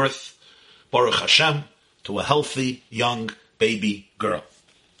gave birth, Baruch Hashem, to a healthy, young baby girl.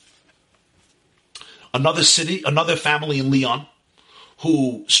 Another family in Lyon,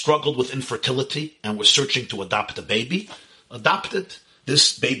 who struggled with infertility and were searching to adopt a baby, adopted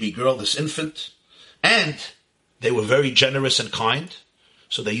this baby girl, this infant, and they were very generous and kind,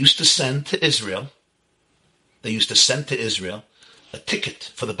 so they used to send to Israel a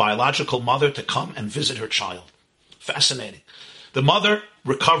ticket for the biological mother to come and visit her child. Fascinating. The mother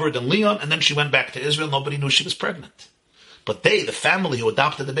recovered in Lyon, and then she went back to Israel. Nobody knew she was pregnant. But the family who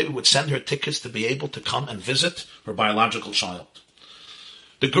adopted the baby, would send her tickets to be able to come and visit her biological child.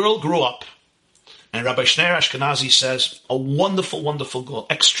 The girl grew up, and Rabbi Shneir Ashkenazi says, a wonderful, wonderful girl,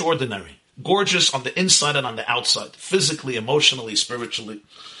 extraordinary, gorgeous on the inside and on the outside, physically, emotionally, spiritually.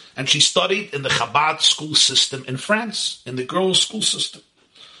 And she studied in the Chabad school system in France, in the girls' school system.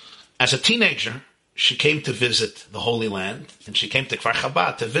 As a teenager, she came to visit the Holy Land, and she came to Kfar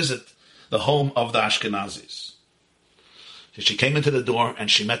Chabad to visit the home of the Ashkenazis. So she came into the door, and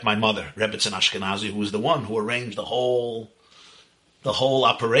she met my mother, Rebbetzin Ashkenazi, who was the one who arranged the whole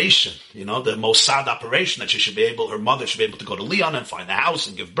operation, the Mossad operation, that her mother should be able to go to Lyon and find a house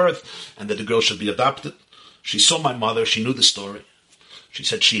and give birth, and that the girl should be adopted. She saw my mother, she knew the story. She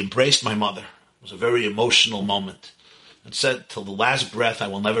said she embraced my mother. It was a very emotional moment. And said, till the last breath, I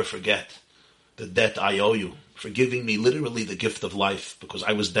will never forget the debt I owe you for giving me literally the gift of life, because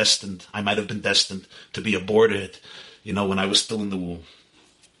I might have been destined to be aborted, when I was still in the womb.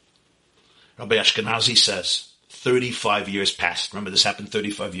 Rabbi Ashkenazi says, 35 years passed. Remember, this happened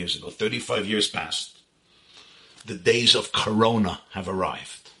 35 years ago. 35 years passed. The days of Corona have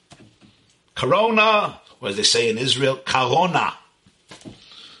arrived. Corona, or as they say in Israel, Corona.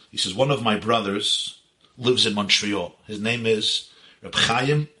 He says, one of my brothers lives in Montreal. His name is Reb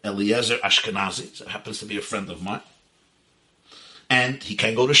Chaim Eliezer Ashkenazi. So happens to be a friend of mine. And he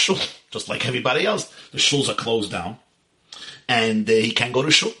can't go to shul, just like everybody else. The shuls are closed down. And he can't go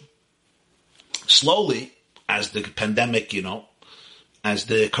to shul. Slowly, as the pandemic, as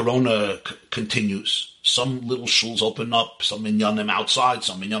the corona continues, some little shuls open up, some minyanim outside,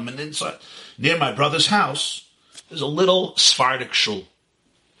 some minyanim inside. Near my brother's house, there's a little Sephardic shul.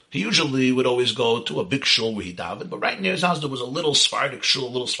 He usually would always go to a big shul where he davened, but right near his house there was a little Sephardic shul, a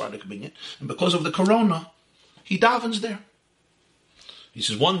little Sephardic minyan, and because of the corona, he davens there. He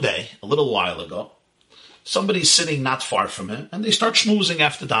says, one day, a little while ago, somebody's sitting not far from him, and they start schmoozing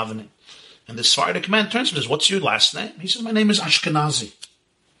after davening. And the Sephardic man turns to him and says, what's your last name? He says, my name is Ashkenazi.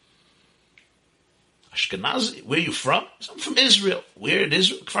 Ashkenazi? Where are you from? He says, I'm from Israel. Where in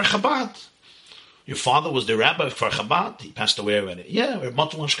Israel? Kfar Chabad. Your father was the rabbi of Kfar Chabad? He passed away already. Yeah, we're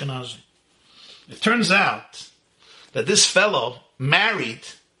Matul Ashkenazi. It turns out that this fellow married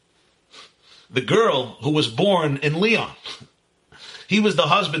the girl who was born in Lyon. He was the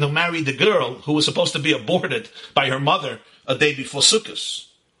husband who married the girl who was supposed to be aborted by her mother a day before Sukkot.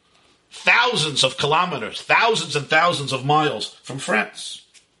 Thousands of kilometers, thousands and thousands of miles from France.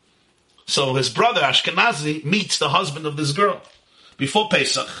 So his brother Ashkenazi meets the husband of this girl before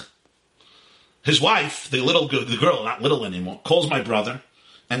Pesach. His wife, the girl, not little anymore, calls my brother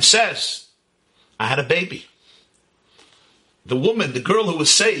and says, I had a baby. The woman, the girl who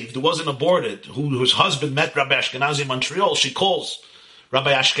was saved, who wasn't aborted, whose husband met Rabbi Ashkenazi in Montreal, she calls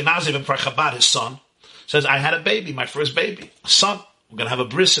Rabbi Ashkenazi ben Chabad, his son, says, I had a baby, my first baby, a son. We're going to have a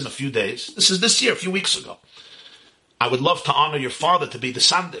bris in a few days. This is this year, a few weeks ago. I would love to honor your father to be the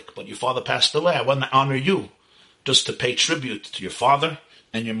sandik, but your father passed away. I want to honor you just to pay tribute to your father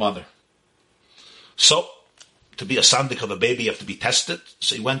and your mother. So, to be a sandik of a baby, you have to be tested.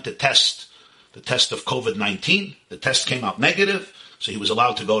 So he went to test the test of COVID-19. The test came out negative, so he was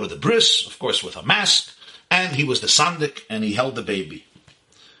allowed to go to the bris, of course with a mask, and he was the sandik, and he held the baby.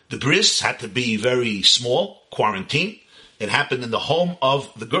 The bris had to be very small, quarantine. It happened in the home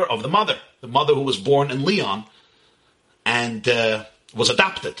of the mother who was born in Leon, and was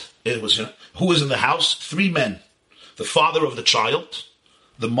adopted. It was who was in the house? 3 men: the father of the child,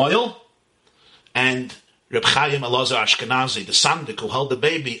 the moil, and Reb Chaim Elazar Ashkenazi, the sandik who held the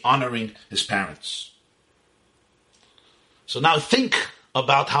baby, honoring his parents. So now think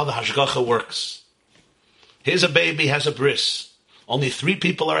about how the hashgacha works. Here's a baby, has a bris. Only 3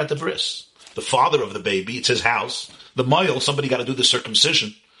 people are at the bris. The father of the baby, it's his house. The moil, somebody got to do the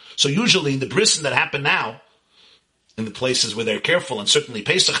circumcision. So usually in the brisin that happen now, in the places where they're careful, and certainly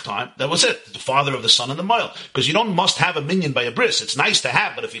Pesach time, that was it. The father of the son and the moil. Because you don't must have a minyan by a bris. It's nice to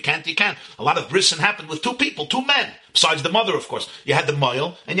have, but if you can't, you can't. A lot of brisin happened with 2 people, 2 men. Besides the mother, of course. You had the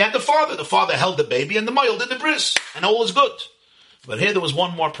moil, and you had the father. The father held the baby, and the moil did the bris. And all was good. But here there was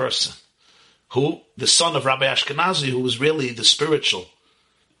one more person. The son of Rabbi Ashkenazi, who was really the spiritual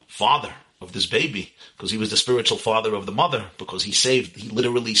father of this baby, because he was the spiritual father of the mother, because he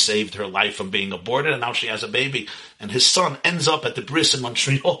literally saved her life from being aborted, and now she has a baby, and his son ends up at the bris in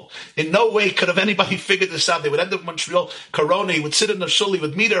Montreal. In no way could have anybody figured this out. They would end up in Montreal, Corona, he would sit in the shul, he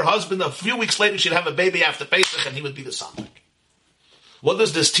would meet her husband, a few weeks later she'd have a baby after Pesach, and he would be the son. What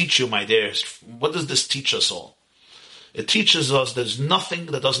does this teach you, my dears? What does this teach us all? It teaches us there's nothing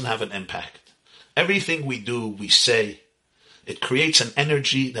that doesn't have an impact. Everything we do, we say, it creates an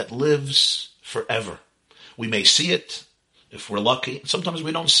energy that lives forever. We may see it, if we're lucky. Sometimes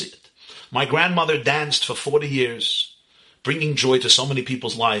we don't see it. My grandmother danced for 40 years, bringing joy to so many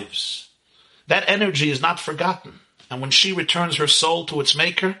people's lives. That energy is not forgotten. And when she returns her soul to its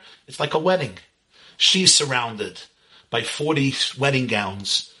maker, it's like a wedding. She's surrounded by 40 wedding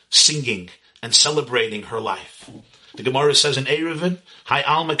gowns, singing and celebrating her life. The Gemara says in Eruvin, Hay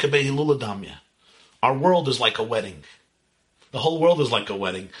alma kebehiluladamya. Our world is like a wedding. The whole world is like a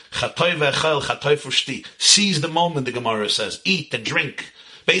wedding. Chatoy ve'echel, chatoy fushti. Seize the moment, the Gemara says. Eat and drink.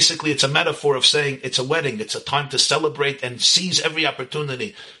 Basically, it's a metaphor of saying it's a wedding. It's a time to celebrate and seize every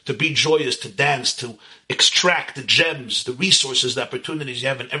opportunity to be joyous, to dance, to extract the gems, the resources, the opportunities you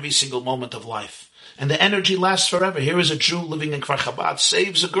have in every single moment of life. And the energy lasts forever. Here is a Jew living in Kfar Chabad,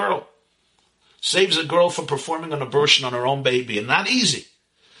 saves a girl. Saves a girl from performing an abortion on her own baby. And not easy.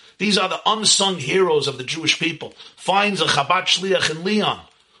 These are the unsung heroes of the Jewish people. Finds a Chabad Shliach in Leon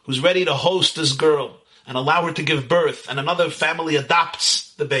who's ready to host this girl and allow her to give birth, and another family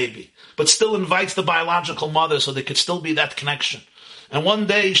adopts the baby, but still invites the biological mother so there could still be that connection. And one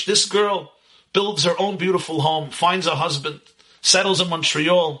day, this girl builds her own beautiful home, finds a husband, settles in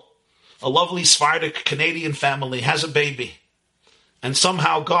Montreal, a lovely Sephardic Canadian family, has a baby. And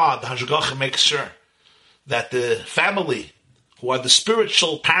somehow God, the Hashgacha, makes sure that the family, who are the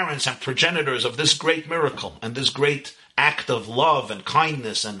spiritual parents and progenitors of this great miracle and this great act of love and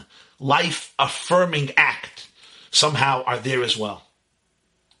kindness and life-affirming act, somehow are there as well.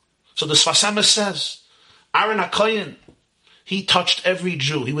 So the Sfas Emes says, Aaron HaKohen, he touched every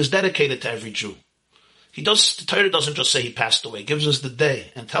Jew. He was dedicated to every Jew. The Torah doesn't just say he passed away. It gives us the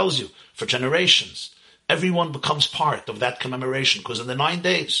day and tells you, for generations, everyone becomes part of that commemoration, because in the 9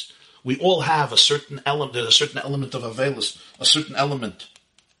 days, we all have a certain element. There's a certain element of Avelis, a certain element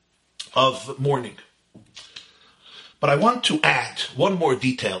of mourning. But I want to add one more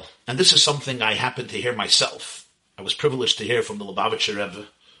detail, and this is something I happened to hear myself. I was privileged to hear from the Lubavitcher Rebbe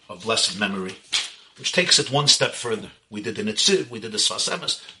of blessed memory, which takes it one step further. We did the Nitziv, we did the Sfas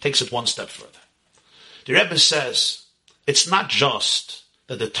Emes, takes it one step further. The Rebbe says, it's not just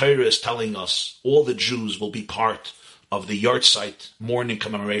that the Torah is telling us all the Jews will be part of the Yartzeit mourning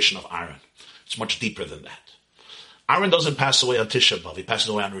commemoration of Aaron. It's much deeper than that. Aaron doesn't pass away on Tisha B'Av. He passes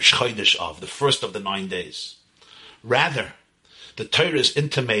away on Rosh Chodesh Av, the first of the 9 days. Rather, the Torah is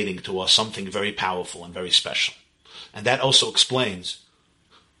intimating to us something very powerful and very special. And that also explains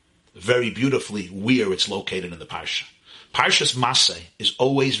very beautifully where it's located in the Parsha. Parshas Maseh is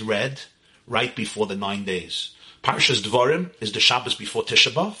always read right before the 9 days. Parshas Dvarim is the Shabbos before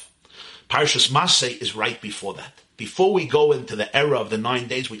Tisha B'Av. Parshas Maseh is right before that. Before we go into the era of the 9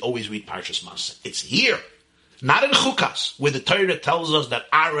 days, we always read Parshas Maseh. It's here, not in Chukas, where the Torah tells us that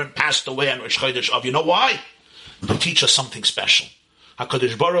Aaron passed away on Rosh Chodesh Av. You know why? To teach us something special.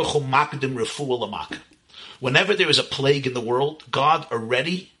 HaKadosh Baruch Hu makdim refuah l'makah. Whenever there is a plague in the world, God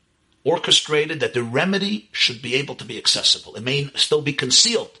already orchestrated that the remedy should be able to be accessible. It may still be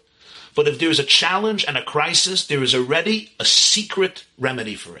concealed. But if there is a challenge and a crisis, there is already a secret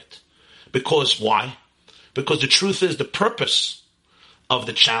remedy for it. Because why? Because the truth is, the purpose of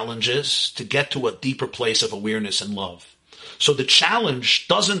the challenge is to get to a deeper place of awareness and love. So the challenge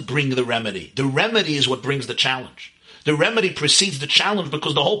doesn't bring the remedy. The remedy is what brings the challenge. The remedy precedes the challenge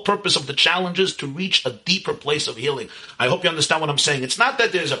because the whole purpose of the challenge is to reach a deeper place of healing. I hope you understand what I'm saying. It's not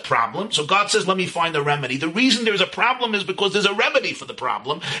that there's a problem. So God says, let me find a remedy. The reason there's a problem is because there's a remedy for the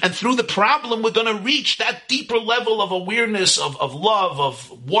problem. And through the problem, we're going to reach that deeper level of awareness, of love,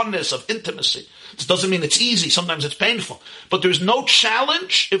 of oneness, of intimacy. This doesn't mean it's easy. Sometimes it's painful. But there's no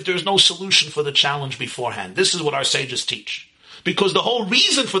challenge if there's no solution for the challenge beforehand. This is what our sages teach. Because the whole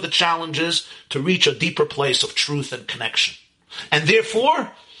reason for the challenge is to reach a deeper place of truth and connection. And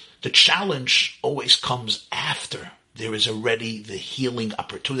therefore, the challenge always comes after there is already the healing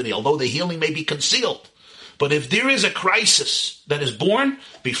opportunity, although the healing may be concealed. But if there is a crisis that is born,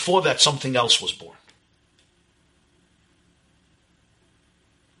 before that something else was born.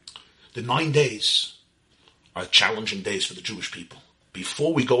 The 9 days are challenging days for the Jewish people.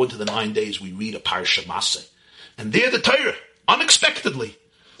 Before we go into the 9 days, we read a Parsha Maseh. And there the Torah, unexpectedly,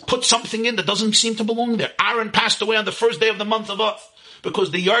 put something in that doesn't seem to belong there. Aaron passed away on the first day of the month of Av,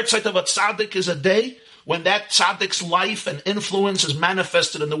 because the yahrzeit of a tzaddik is a day when that tzaddik's life and influence is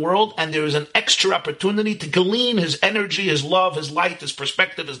manifested in the world, and there is an extra opportunity to glean his energy, his love, his light, his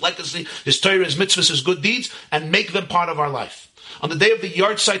perspective, his legacy, his Torah, his mitzvahs, his good deeds, and make them part of our life. On the day of the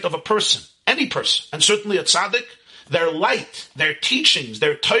yahrzeit of a person, any person, and certainly a tzaddik, their light, their teachings,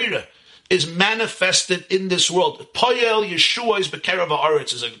 their Torah, is manifested in this world. Poyel Yeshua is B'kerev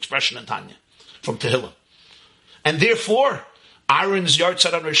ha'aretz is an expression in Tanya from Tehillim. And therefore, Aaron's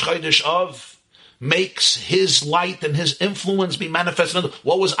yahrzeit on Rosh Chodesh Av makes his light and his influence be manifested.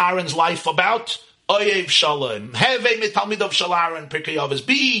 What was Aaron's life about? Oyev Shalom. Heve mitalmidav shel Aaron, Pirkei Avos.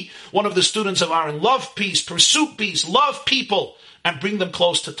 Be one of the students of Aaron. Love peace, pursue peace, love people, and bring them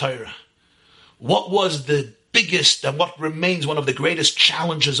close to Torah. What was the biggest and what remains one of the greatest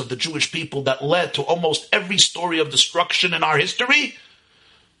challenges of the Jewish people that led to almost every story of destruction in our history?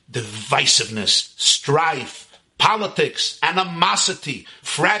 Divisiveness, strife, politics, animosity,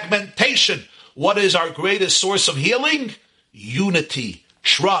 fragmentation. What is our greatest source of healing? Unity,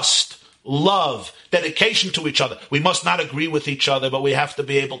 trust, love, dedication to each other. We must not agree with each other, but we have to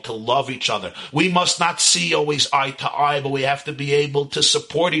be able to love each other. We must not see always eye to eye, but we have to be able to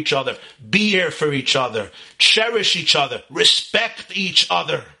support each other, be here for each other, cherish each other, respect each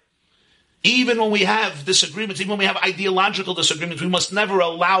other. Even when we have disagreements, even when we have ideological disagreements, we must never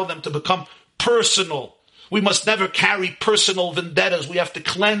allow them to become personal. We must never carry personal vendettas. We have to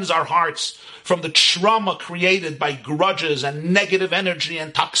cleanse our hearts from the trauma created by grudges and negative energy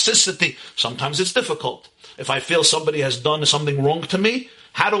and toxicity. Sometimes it's difficult. If I feel somebody has done something wrong to me,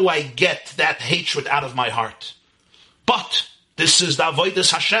 how do I get that hatred out of my heart? But this is the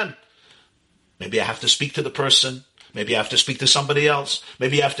avodas Hashem. Maybe I have to speak to the person. Maybe I have to speak to somebody else.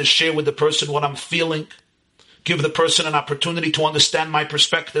 Maybe I have to share with the person what I'm feeling. Give the person an opportunity to understand my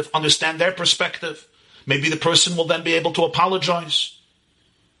perspective, understand their perspective. Maybe the person will then be able to apologize.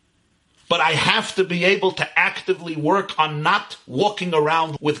 But I have to be able to actively work on not walking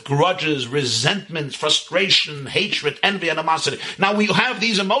around with grudges, resentment, frustration, hatred, envy, animosity. Now we have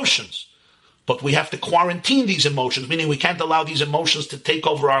these emotions, but we have to quarantine these emotions, meaning we can't allow these emotions to take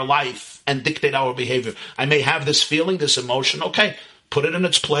over our life and dictate our behavior. I may have this feeling, this emotion, okay, put it in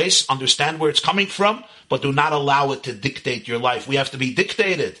its place, understand where it's coming from, but do not allow it to dictate your life. We have to be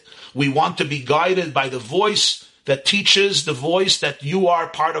dictated. We want to be guided by the voice that teaches, the voice that you are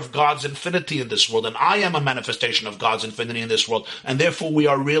part of God's infinity in this world, and I am a manifestation of God's infinity in this world, and therefore we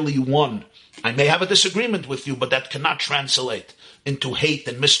are really one. I may have a disagreement with you, but that cannot translate into hate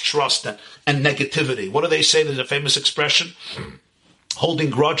and mistrust and negativity. What do they say? There's a famous expression, holding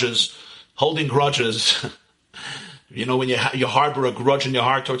grudges. You know, when you harbor a grudge in your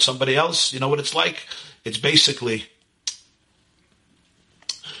heart towards somebody else, you know what it's like? It's basically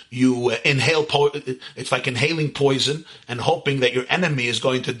you inhale, it's like inhaling poison and hoping that your enemy is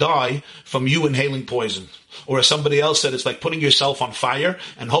going to die from you inhaling poison. Or as somebody else said, it's like putting yourself on fire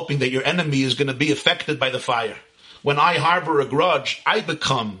and hoping that your enemy is going to be affected by the fire. When I harbor a grudge, I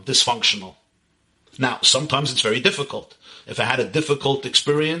become dysfunctional. Now, sometimes it's very difficult. If I had a difficult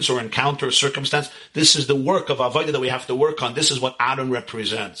experience or encounter or circumstance, this is the work of Avodah that we have to work on. This is what Aaron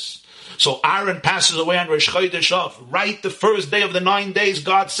represents. So Aaron passes away on Rosh Chodesh Av. Right the first day of the 9 days,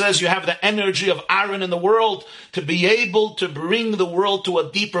 God says you have the energy of Aaron in the world to be able to bring the world to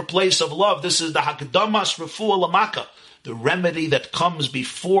a deeper place of love. This is the Hakdamas Refuah Lamaka, the remedy that comes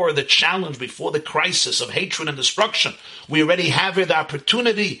before the challenge, before the crisis of hatred and destruction. We already have here the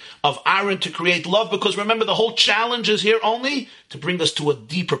opportunity of Aaron to create love, because remember, the whole challenge is here only to bring us to a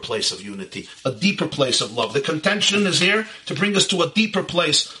deeper place of unity, a deeper place of love. The contention is here to bring us to a deeper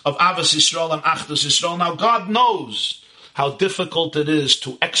place of Avos Yisrael and Achdus Yisrael. Now, God knows how difficult it is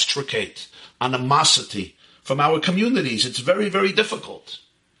to extricate animosity from our communities. It's very, very difficult.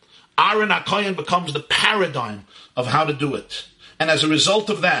 Aaron HaKohen becomes the paradigm of how to do it. And as a result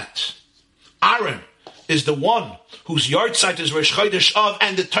of that, Aaron is the one whose yahrzeit is Rosh Chodesh Av,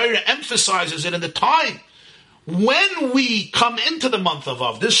 and the Torah emphasizes it in the time when we come into the month of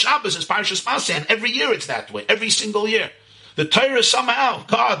Av. This Shabbos is Parshas Maseh, and every year it's that way, every single year. The Torah somehow,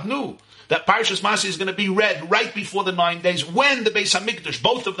 God knew that Parshas Maseh is going to be read right before the 9 days when the Beis HaMikdash,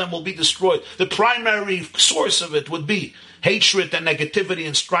 both of them will be destroyed. The primary source of it would be hatred and negativity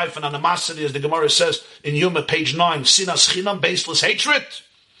and strife and animosity, as the Gemara says in Yuma, page 9, Sinas Chinam, baseless hatred.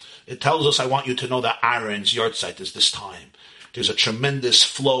 It tells us, I want you to know that Aaron's yahrzeit is this time. There's a tremendous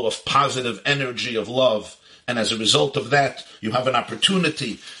flow of positive energy of love, and as a result of that, you have an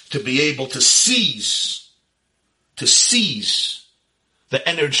opportunity to be able to seize the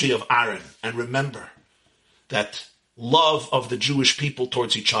energy of Aaron. And remember that love of the Jewish people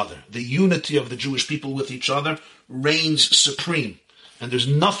towards each other, the unity of the Jewish people with each other, reigns supreme. And there's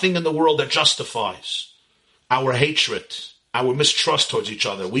nothing in the world that justifies our hatred, our mistrust towards each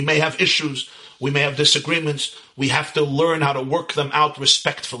other. We may have issues, we may have disagreements, we have to learn how to work them out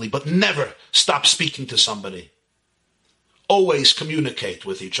respectfully, but never stop speaking to somebody. Always communicate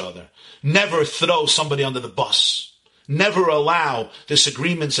with each other. Never throw somebody under the bus. Never allow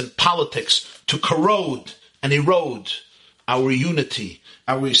disagreements and politics to corrode and erode our unity,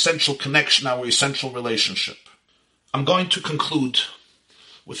 our essential connection, our essential relationship. I'm going to conclude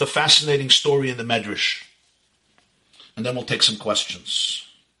with a fascinating story in the Medrash, and then we'll take some questions.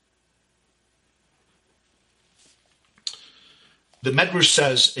 The Medrash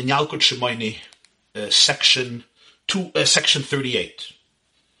says in Yalkut Shimoini, section 38.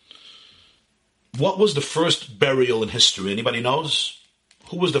 What was the first burial in history? Anybody knows?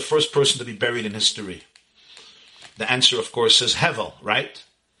 Who was the first person to be buried in history? The answer, of course, is Hevel, right?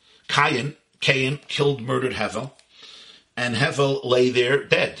 Cain murdered Hevel, and Hevel lay there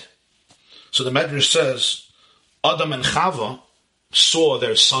dead. So the Medrash says, Adam and Chava saw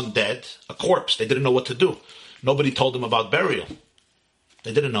their son dead, a corpse. They didn't know what to do. Nobody told them about burial.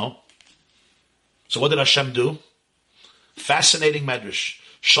 They didn't know. So what did Hashem do? Fascinating Medrash.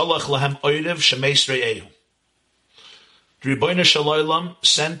 Shalach lahem oirev shemeis re'ehu. The Rebbeinu Shalom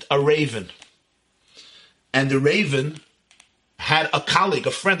sent a raven. And the raven had a colleague,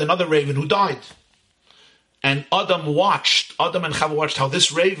 a friend, another raven who died. And Adam and Chava watched how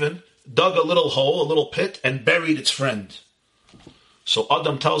this raven dug a little hole, a little pit, and buried its friend. So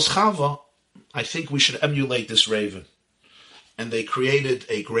Adam tells Chava, I think we should emulate this raven. And they created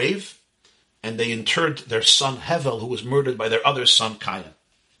a grave, and they interred their son Hevel, who was murdered by their other son Cain.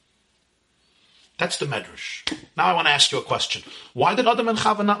 That's the Medrash. Now I want to ask you a question. Why did Adam and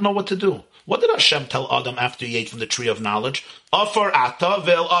Chava not know what to do? What did Hashem tell Adam after he ate from the tree of knowledge? Afar ata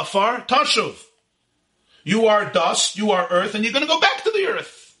vel afar tashuv. You are dust, you are earth, and you're going to go back to the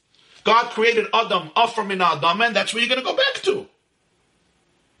earth. God created Adam, afar min Adam, and that's where you're going to go back to.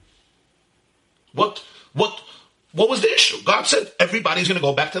 What was the issue? God said everybody's going to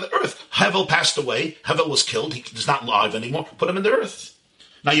go back to the earth. Hevel passed away. Hevel was killed. He's not alive anymore. Put him in the earth.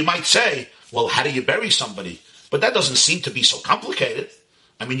 Now you might say, well, how do you bury somebody? But that doesn't seem to be so complicated.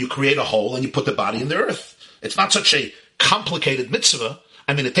 I mean, you create a hole and you put the body in the earth. It's not such a complicated mitzvah.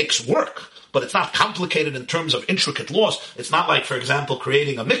 I mean, it takes work, but it's not complicated in terms of intricate laws. It's not like, for example,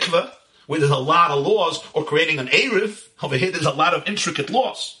 creating a mikveh, where there's a lot of laws, or creating an eruv. Over here, there's a lot of intricate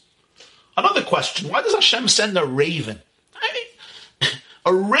laws. Another question, why does Hashem send a raven? I mean,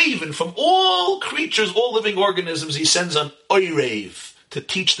 a raven from all creatures, all living organisms, he sends an oirev to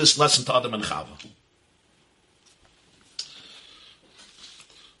teach this lesson to Adam and Chava.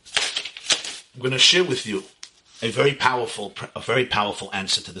 I'm going to share with you a very powerful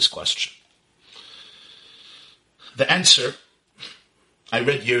answer to this question. The answer I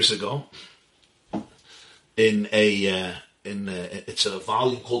read years ago in it's a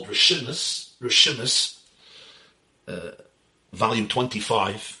volume called Rishimus, volume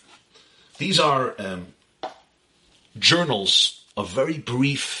 25. These are journals of very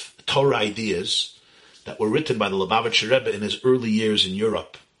brief Torah ideas that were written by the Lubavitcher Rebbe in his early years in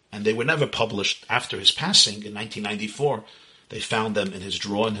Europe. And they were never published after his passing in 1994. They found them in his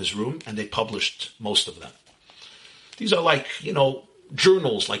drawer in his room, and they published most of them. These are like,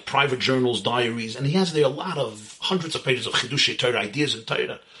 journals, like private journals, diaries, and he has there a lot of hundreds of pages of Chidushei Torah, ideas in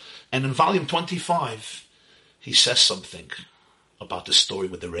Torah. And in volume 25, he says something about the story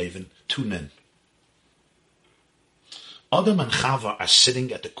with the raven. Tune in. Adam and Chava are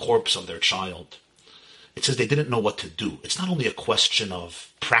sitting at the corpse of their child. It says they didn't know what to do. It's not only a question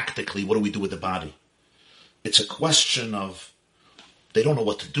of practically what do we do with the body. It's a question of they don't know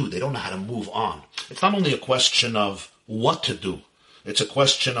what to do. They don't know how to move on. It's not only a question of what to do. It's a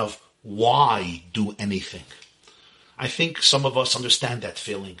question of why do anything. I think some of us understand that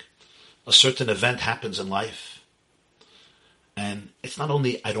feeling. A certain event happens in life, and it's not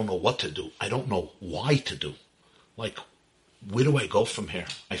only I don't know what to do, I don't know why to do. Like, where do I go from here?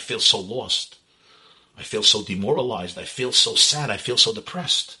 I feel so lost. I feel so demoralized. I feel so sad. I feel so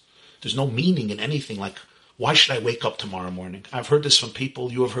depressed. There's no meaning in anything. Like, why should I wake up tomorrow morning? I've heard this from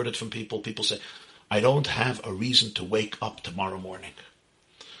people. You have heard it from people. People say, I don't have a reason to wake up tomorrow morning.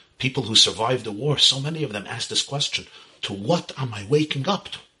 People who survived the war, so many of them ask this question. To what am I waking up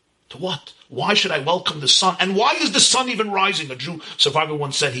to? To what? Why should I welcome the sun? And why is the sun even rising? A Jew survivor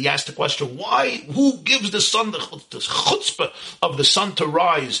once said, he asked the question, why? Who gives the sun the chutzpah of the sun to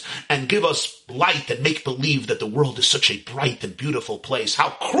rise and give us light and make believe that the world is such a bright and beautiful place? How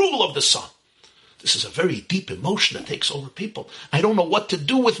cruel of the sun. This is a very deep emotion that takes over people. I don't know what to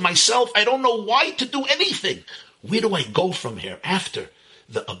do with myself. I don't know why to do anything. Where do I go from here after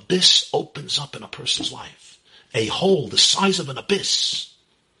the abyss opens up in a person's life? A hole the size of an abyss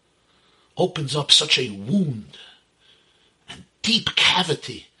opens up such a wound and deep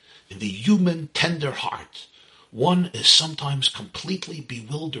cavity in the human tender heart. One is sometimes completely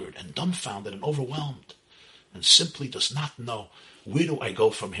bewildered and dumbfounded and overwhelmed and simply does not know, where do I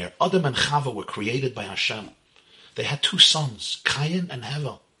go from here? Adam and Chava were created by Hashem. They had two sons, Cain and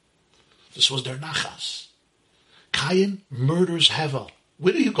Hevel. This was their nachas. Cain murders Hevel.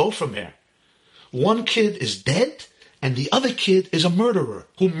 Where do you go from here? One kid is dead, and the other kid is a murderer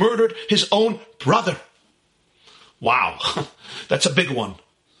who murdered his own brother. Wow, that's a big one.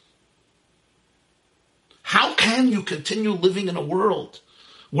 How can you continue living in a world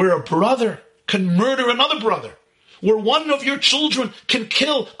where a brother can murder another brother? Where one of your children can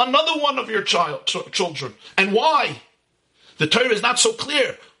kill another one of your children? And why? The Torah is not so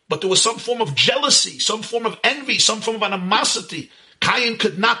clear, but there was some form of jealousy, some form of envy, some form of animosity. Cain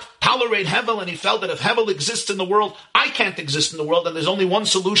could not tolerate Hevel, and he felt that if Hevel exists in the world, I can't exist in the world, and there's only one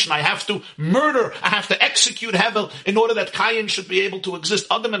solution. I have to murder, I have to execute Hevel in order that Cain should be able to exist.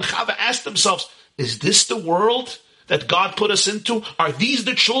 Adam and Chava asked themselves, is this the world that God put us into? Are these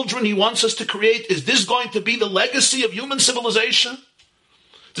the children he wants us to create? Is this going to be the legacy of human civilization?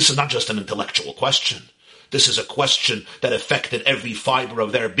 This is not just an intellectual question. This is a question that affected every fiber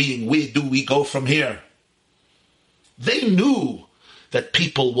of their being. Where do we go from here? They knew that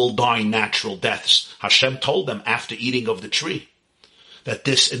people will die natural deaths. Hashem told them after eating of the tree that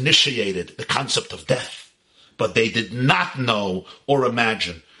this initiated the concept of death. But they did not know or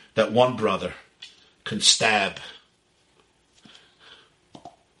imagine that one brother can stab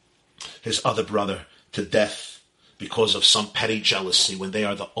his other brother to death because of some petty jealousy when they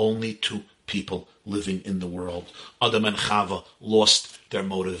are the only two people living in the world. Adam and Chava lost their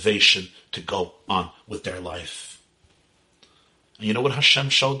motivation to go on with their life. And you know what Hashem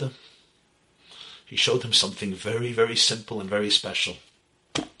showed them? He showed them something very, very simple and very special.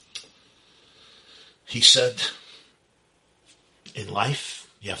 He said, in life,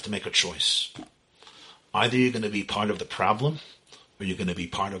 you have to make a choice. Either you're going to be part of the problem or you're going to be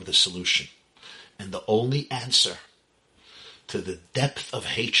part of the solution. And the only answer to the depth of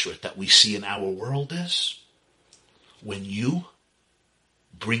hatred that we see in our world is when you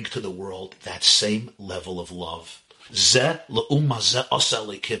bring to the world that same level of love. There's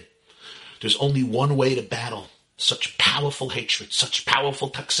only one way to battle such powerful hatred, such powerful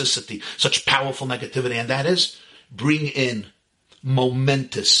toxicity, such powerful negativity, and that is bring in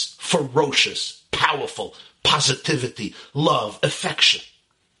momentous, ferocious, powerful positivity, love, affection.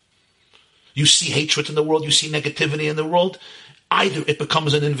 You see hatred in the world, you see negativity in the world. Either it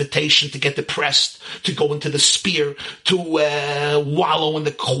becomes an invitation to get depressed, to go into the spear, to wallow in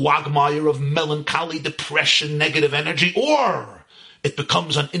the quagmire of melancholy, depression, negative energy, or it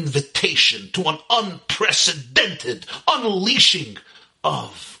becomes an invitation to an unprecedented unleashing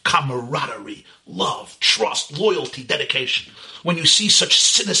of camaraderie, love, trust, loyalty, dedication. When you see such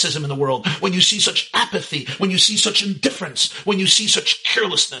cynicism in the world, when you see such apathy, when you see such indifference, when you see such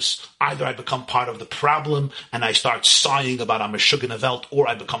carelessness, either I become part of the problem and I start sighing about I'm a Meshuggah Welt, or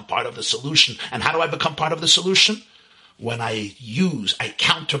I become part of the solution. And how do I become part of the solution? When I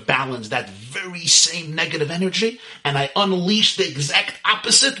counterbalance that very same negative energy, and I unleash the exact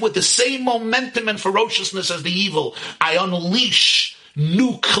opposite with the same momentum and ferociousness as the evil. I unleash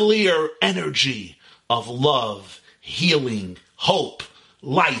nuclear energy of love, healing, hope,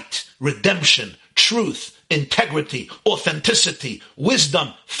 light, redemption, truth, integrity, authenticity,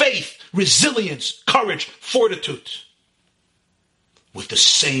 wisdom, faith, resilience, courage, fortitude, with the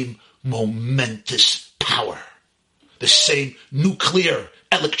same momentous power. The same nuclear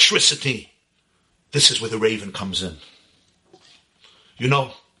electricity. This is where the raven comes in. You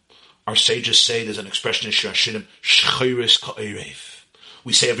know, our sages say there's an expression in Shir Hashirim, Shchayris Ka'erev.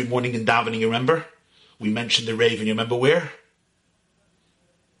 We say every morning in davening, you remember? We mentioned the raven, you remember where?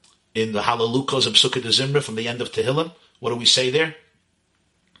 In the Hallelujahs of Sukkot Zimra from the end of Tehillim. What do we say there?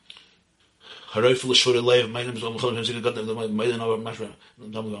 God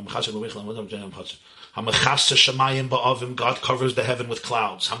covers the heaven with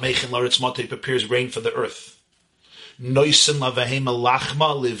clouds. He prepares rain for the earth.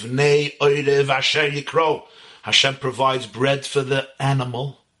 Hashem provides bread for the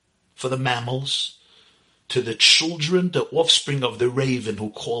animal, for the mammals, to the children, the offspring of the raven who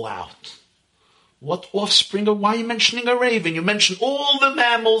call out. What offspring? Why are you mentioning a raven? You mention all the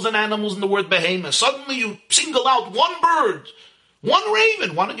mammals and animals in the word behemoth. Suddenly you single out one bird, one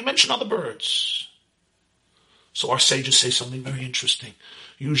raven. Why don't you mention other birds? So our sages say something very interesting.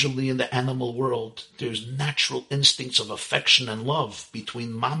 Usually in the animal world, there's natural instincts of affection and love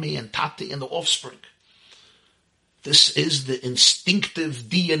between mommy and tati and the offspring. This is the instinctive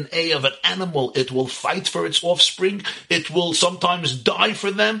DNA of an animal. It will fight for its offspring. It will sometimes die for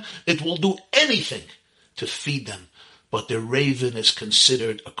them. It will do anything to feed them. But the raven is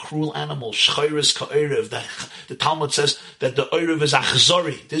considered a cruel animal. Shchayris ka'erev. The Talmud says that the erev is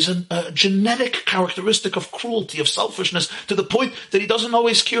achzori. There's a genetic characteristic of cruelty, of selfishness, to the point that he doesn't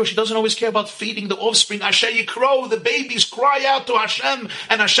always care. She doesn't always care about feeding the offspring. Asher yikro, the babies cry out to Hashem,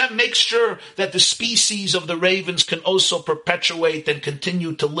 and Hashem makes sure that the species of the ravens can also perpetuate and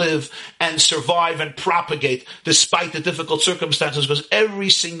continue to live and survive and propagate despite the difficult circumstances, because every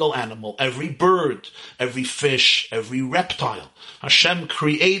single animal, every bird, every fish, every reptile, Hashem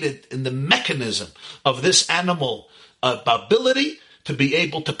created in the mechanism of this animal ability to be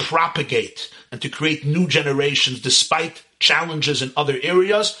able to propagate and to create new generations despite challenges in other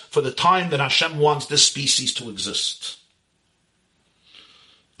areas for the time that Hashem wants this species to exist.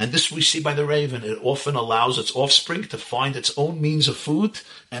 And this we see by the raven. It often allows its offspring to find its own means of food,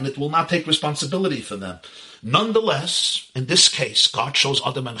 and it will not take responsibility for them. Nonetheless, in this case, God shows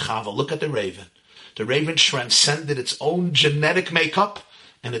Adam and Chava, look at the raven. The raven transcended its own genetic makeup,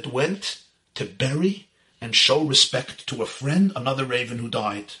 and it went to bury and show respect to a friend, another raven who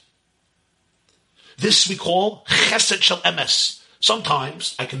died. This we call chesed shel emes.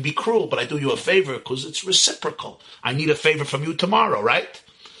 Sometimes I can be cruel, but I do you a favor because it's reciprocal. I need a favor from you tomorrow, right?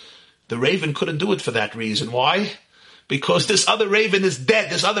 The raven couldn't do it for that reason. Why? Because this other raven is dead.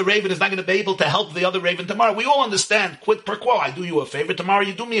 This other raven is not going to be able to help the other raven tomorrow. We all understand, quid pro quo. I do you a favor, tomorrow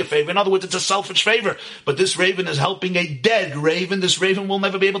you do me a favor. In other words, it's a selfish favor. But this raven is helping a dead raven. This raven will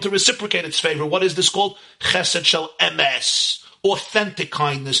never be able to reciprocate its favor. What is this called? Chesed shel emes. Authentic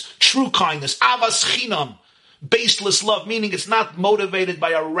kindness, true kindness, avas chinam. Baseless love, meaning it's not motivated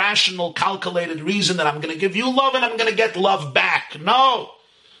by a rational, calculated reason that I'm going to give you love and I'm going to get love back. No.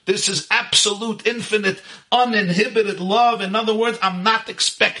 This is absolute, infinite, uninhibited love. In other words, I'm not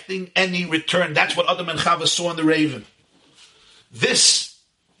expecting any return. That's what Adam and Chava saw in the raven. This,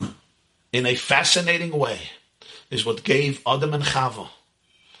 in a fascinating way, is what gave Adam and Chava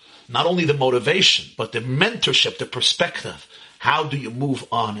not only the motivation, but the mentorship, the perspective. How do you move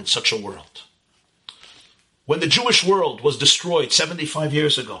on in such a world? When the Jewish world was destroyed 75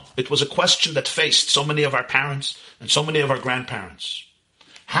 years ago, it was a question that faced so many of our parents and so many of our grandparents.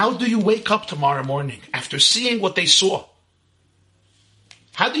 How do you wake up tomorrow morning after seeing what they saw?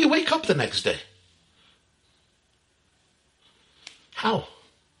 How do you wake up the next day? How?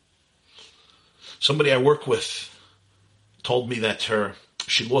 Somebody I work with told me that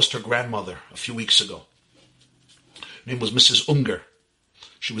she lost her grandmother a few weeks ago. Her name was Mrs. Unger.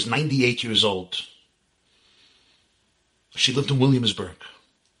 She was 98 years old. She lived in Williamsburg.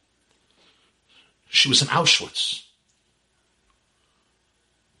 She was in Auschwitz.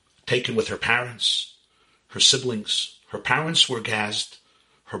 Taken with her parents, her siblings, Her parents were gassed.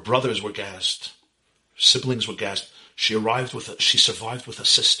 Her brothers were gassed. Her siblings were gassed. She survived with a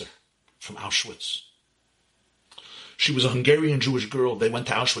sister from Auschwitz. She was a Hungarian Jewish girl. They went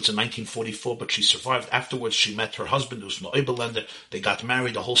to Auschwitz in 1944, but she survived. Afterwards, she met her husband, who was from the Oberländer. They got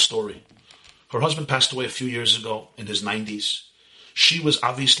married, the whole story. Her husband passed away a few years ago in his 90s. She was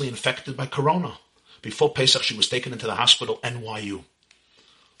obviously infected by corona. Before Pesach, she was taken into the hospital, NYU.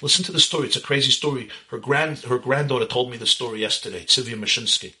 Listen to the story. It's a crazy story. Her granddaughter told me the story yesterday, Tzivia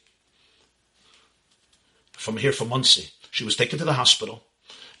Mashinsky, from Muncie. She was taken to the hospital,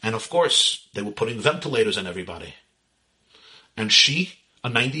 and of course, they were putting ventilators on everybody. And she, a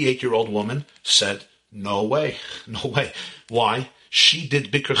 98-year-old woman, said, no way, no way. Why? She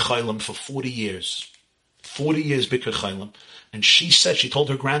did Bikur Chaylim for 40 years. 40 years Bikur Chaylim. And she told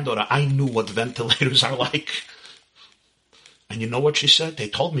her granddaughter, I knew what ventilators are like. And you know what she said? They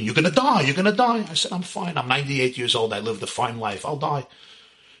told me, you're going to die, you're going to die. I said, I'm fine. I'm 98 years old. I lived a fine life. I'll die.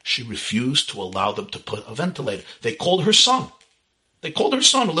 She refused to allow them to put a ventilator. They called her son. They called her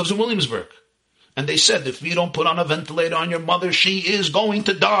son who lives in Williamsburg. And they said, if you don't put on a ventilator on your mother, she is going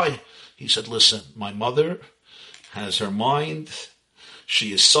to die. He said, listen, my mother has her mind.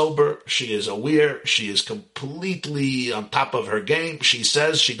 She is sober. She is aware. She is completely on top of her game. She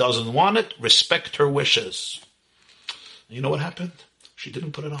says she doesn't want it. Respect her wishes. And you know what happened? She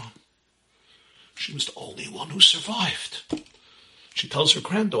didn't put it on. She was the only one who survived. She tells her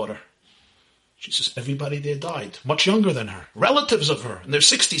granddaughter, she says, everybody there died, much younger than her. Relatives of her, in their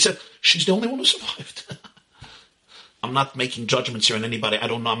 60s, said, she's the only one who survived. I'm not making judgments here on anybody. I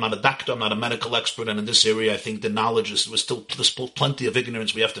don't know. I'm not a doctor. I'm not a medical expert. And in this area, I think the knowledge there's still plenty of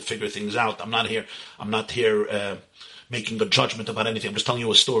ignorance. We have to figure things out. I'm not here making a judgment about anything. I'm just telling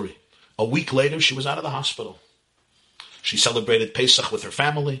you a story. A week later, she was out of the hospital. She celebrated Pesach with her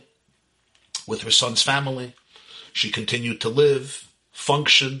family, with her son's family. She continued to live,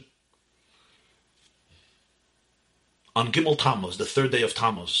 function. On Gimel Tammuz, the third day of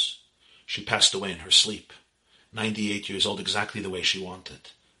Tammuz, she passed away in her sleep. 98 years old, exactly the way she wanted.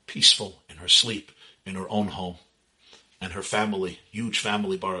 Peaceful in her sleep, in her own home. And her family, huge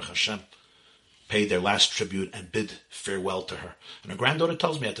family, Baruch Hashem, paid their last tribute and bid farewell to her. And her granddaughter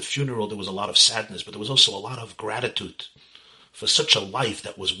tells me at the funeral there was a lot of sadness, but there was also a lot of gratitude for such a life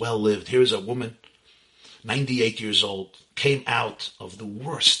that was well lived. Here's a woman, 98 years old, came out of the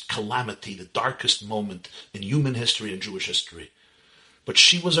worst calamity, the darkest moment in human history and Jewish history. But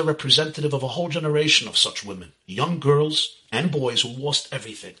she was a representative of a whole generation of such women, young girls and boys who lost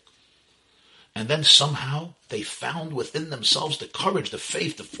everything. And then somehow they found within themselves the courage, the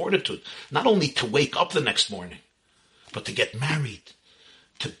faith, the fortitude, not only to wake up the next morning, but to get married,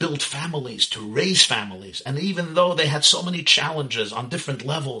 to build families, to raise families. And even though they had so many challenges on different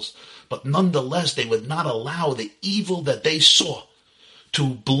levels, but nonetheless they would not allow the evil that they saw to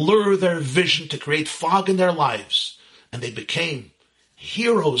blur their vision, to create fog in their lives. And they became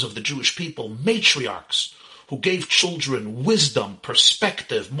heroes of the Jewish people, matriarchs, who gave children wisdom,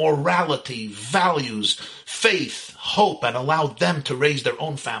 perspective, morality, values, faith, hope, and allowed them to raise their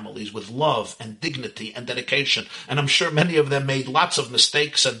own families with love and dignity and dedication. And I'm sure many of them made lots of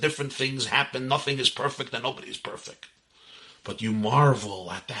mistakes and different things happen. Nothing is perfect and nobody is perfect. But you marvel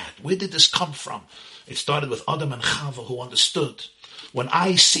at that. Where did this come from? It started with Adam and Chava, who understood. When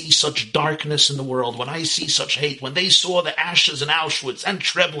I see such darkness in the world, when I see such hate, when they saw the ashes in Auschwitz and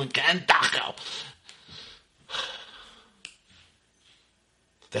Treblinka and Dachau,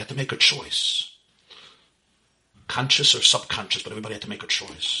 they had to make a choice. Conscious or subconscious, but everybody had to make a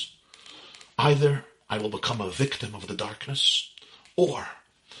choice. Either I will become a victim of the darkness, or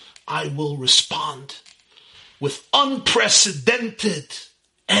I will respond with unprecedented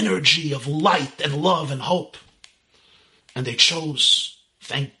energy of light and love and hope. And they chose,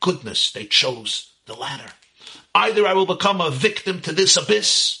 thank goodness, they chose the latter. Either I will become a victim to this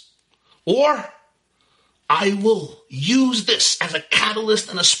abyss, or I will use this as a catalyst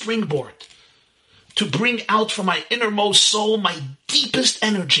and a springboard to bring out from my innermost soul my deepest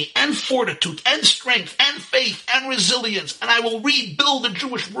energy and fortitude and strength and faith and resilience. And I will rebuild the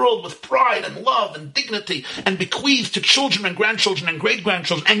Jewish world with pride and love and dignity and bequeath to children and grandchildren and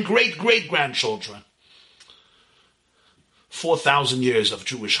great-grandchildren and great-great-grandchildren 4,000 years of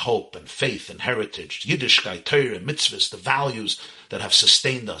Jewish hope and faith and heritage, Yiddishkeit, Torah, mitzvahs, the values that have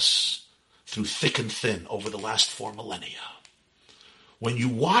sustained us through thick and thin over the last 4 millennia. When you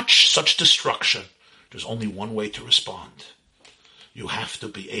watch such destruction, there's only one way to respond. You have to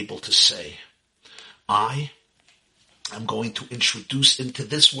be able to say, I am going to introduce into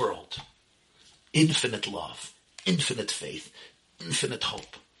this world infinite love, infinite faith, infinite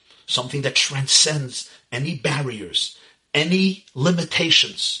hope. something that transcends any barriers, any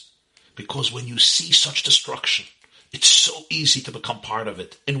limitations. Because when you see such destruction, it's so easy to become part of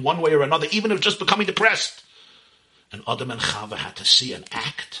it in one way or another, even if just becoming depressed. And Adam and Chava had to see an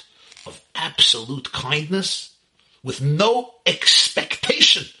act of absolute kindness with no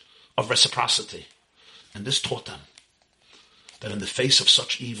expectation of reciprocity. And this taught them that in the face of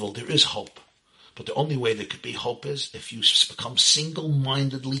such evil, there is hope. But the only way there could be hope is if you become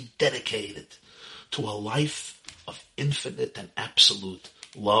single-mindedly dedicated to a life of infinite and absolute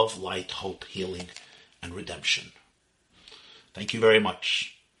love, light, hope, healing, and redemption. Thank you very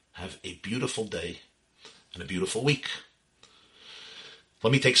much. Have a beautiful day and a beautiful week.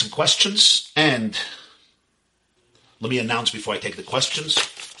 Let me take some questions, and let me announce before I take the questions.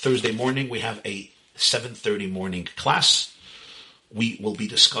 Thursday morning, we have a 7:30 morning class. We will be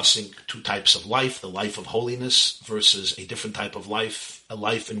discussing two types of life, the life of holiness versus a different type of life, a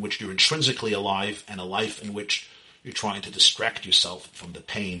life in which you're intrinsically alive and a life in which you're trying to distract yourself from the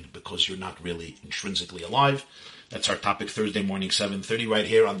pain because you're not really intrinsically alive. That's our topic Thursday morning, 7:30, right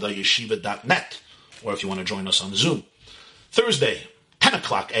here on theyeshiva.net, or if you want to join us on Zoom. Thursday, 10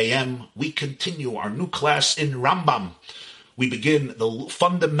 o'clock a.m., we continue our new class in Rambam. We begin the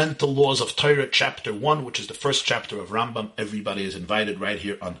fundamental laws of Torah, chapter 1, which is the first chapter of Rambam. Everybody is invited right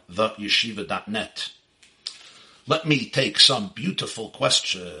here on theyeshiva.net. Let me take some beautiful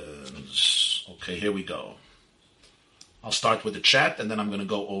questions. Okay, here we go. I'll start with the chat, and then I'm going to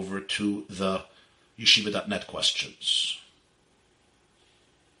go over to the yeshiva.net questions.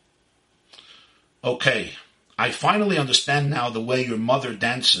 Okay, I finally understand now the way your mother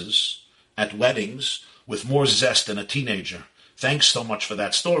dances at weddings with more zest than a teenager. Thanks so much for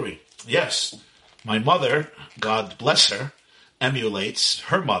that story. Yes, my mother, God bless her, emulates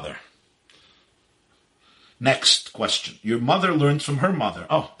her mother. Next question. Your mother learned from her mother.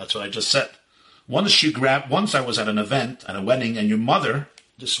 Oh, that's what I just said. Once I was at an event, at a wedding, and your mother,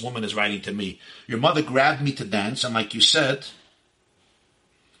 this woman is writing to me, your mother grabbed me to dance, and like you said,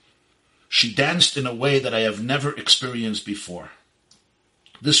 she danced in a way that I have never experienced before.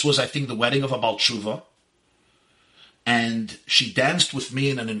 This was, I think, the wedding of a Baal Tshuva, and she danced with me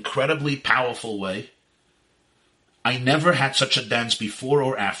in an incredibly powerful way. I never had such a dance before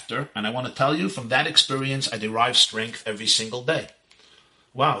or after, and I want to tell you, from that experience, I derive strength every single day.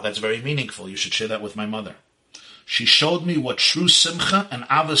 Wow, that's very meaningful. You should share that with my mother. She showed me what true Simcha and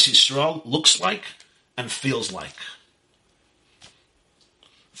Avos Yisrael looks like and feels like.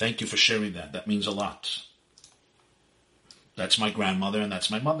 Thank you for sharing that. That means a lot. That's my grandmother and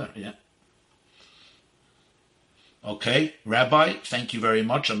that's my mother, yeah. Okay, Rabbi, thank you very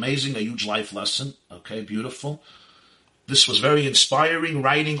much. Amazing, a huge life lesson. Okay, beautiful. This was very inspiring,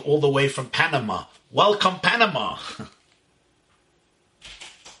 writing all the way from Panama. Welcome, Panama.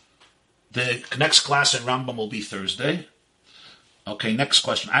 The next class in Rambam will be Thursday. Okay, next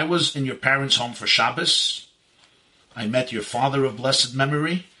question. I was in your parents' home for Shabbos. I met your father of blessed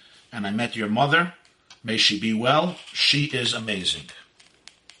memory, and I met your mother. May she be well. She is amazing.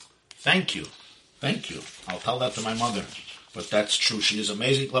 Thank you. Thank you. I'll tell that to my mother. But that's true. She is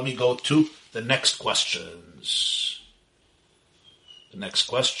amazing. Let me go to the next questions. The next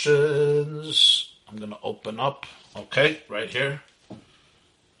questions. I'm going to open up. Okay, right here.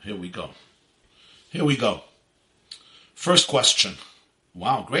 Here we go. Here we go. First question.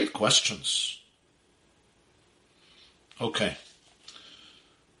 Wow, great questions. Okay.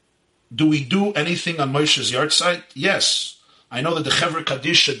 Do we do anything on Moshe's yahrzeit? Yes. I know that the Chevra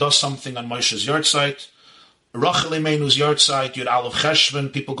Kadisha does something on Moshe's yahrzeit. Rachel Imeinu's yahrzeit, Yud Aleph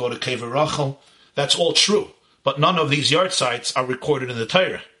Cheshvan, people go to Kever Rachel. That's all true. But none of these yahrzeits are recorded in the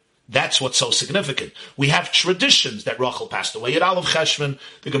Torah. That's what's so significant. We have traditions that Rachel passed away at Aleph Cheshvan.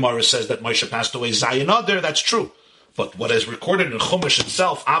 The Gemara says that Moshe passed away Zayin Adar. That's true. But what is recorded in Chumash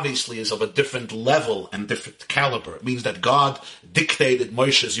itself, obviously, is of a different level and different caliber. It means that God dictated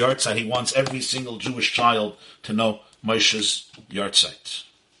Moshe's yahrzeit. He wants every single Jewish child to know Moshe's yahrzeit.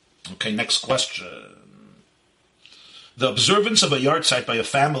 Okay, next question. The observance of a yahrzeit by a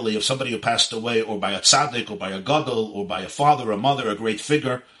family of somebody who passed away, or by a tzaddik, or by a gadol, or by a father, a mother, a great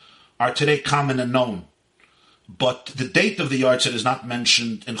figure, are today common and known. But the date of the yahrzeit is not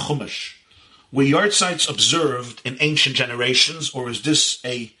mentioned in Chumash. Were yahrzeits observed in ancient generations, or is this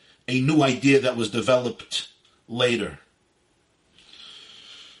a new idea that was developed later?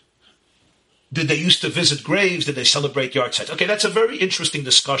 Did they used to visit graves? Did they celebrate yahrzeits? Okay, that's a very interesting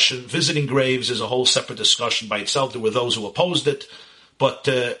discussion. Visiting graves is a whole separate discussion by itself. There were those who opposed it, but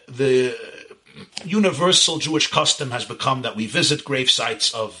the universal Jewish custom has become that we visit grave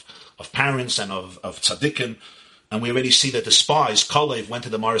sites of parents and of tzaddikim. And we already see that the spies, Kalev, went to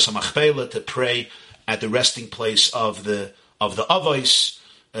the Maris HaMachpelah to pray at the resting place of the Avos.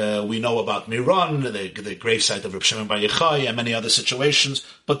 We know about Miran, the gravesite of Reb Shimon Bar Yochai, and many other situations.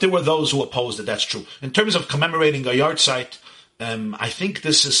 But there were those who opposed it. That's true. In terms of commemorating a yahrzeit, I think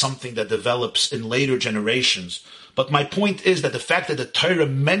this is something that develops in later generations. But my point is that the fact that the Torah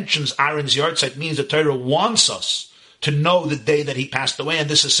mentions Aaron's yahrzeit means the Torah wants us to know the day that he passed away, and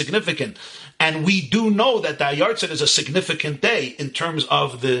this is significant. And we do know that the yahrzeit is a significant day in terms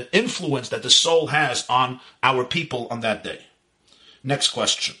of the influence that the soul has on our people on that day. Next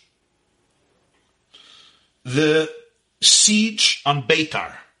question. The siege on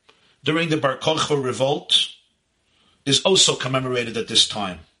Beitar during the Bar Kokhba revolt is also commemorated at this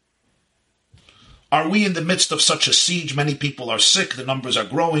time. Are we in the midst of such a siege? Many people are sick, the numbers are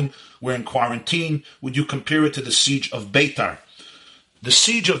growing, we're in quarantine. Would you compare it to the siege of Beitar? The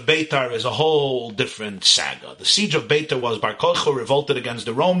siege of Beitar is a whole different saga. The siege of Beitar was Bar Kokhba revolted against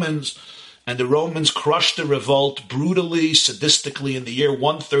the Romans, and the Romans crushed the revolt brutally, sadistically in the year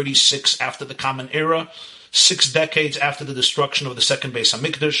 136 after the Common Era, 6 decades after the destruction of the second Beis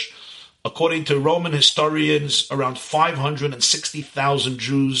HaMikdash. According to Roman historians, around 560,000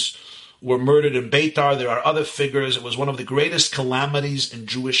 Jews were murdered in Beitar. There are other figures. It was one of the greatest calamities in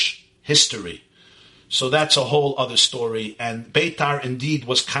Jewish history. So that's a whole other story. And Beitar indeed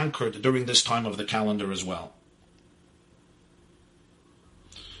was conquered during this time of the calendar as well.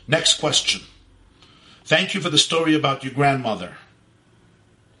 Next question. Thank you for the story about your grandmother.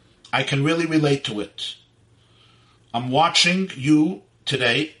 I can really relate to it. I'm watching you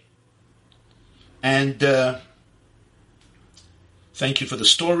today, and thank you for the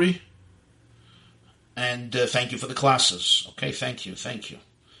story, and thank you for the classes. Okay, thank you.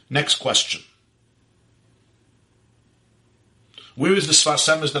 Next question. Where is the Sfas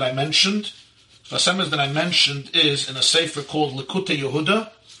Emes that I mentioned? Sfas Emes that I mentioned is in a sefer called Likutei Yehuda,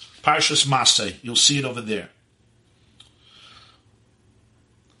 Parshas Maseh. You'll see it over there.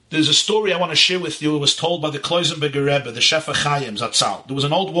 There's a story I want to share with you. It was told by the Kloisenberger Rebbe, the Shefa Chaim Zatzal. There was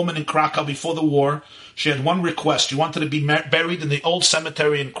an old woman in Krakow before the war. She had one request. She wanted to be buried in the old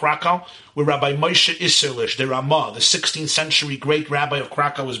cemetery in Krakow where Rabbi Moshe Isserlich, the Ramah, the 16th century great rabbi of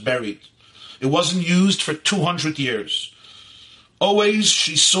Krakow, was buried. It wasn't used for 200 years.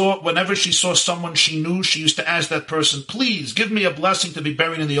 Always, whenever she saw someone she knew, she used to ask that person, please give me a blessing to be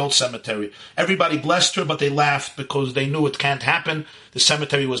buried in the old cemetery. Everybody blessed her, but they laughed because they knew it can't happen. The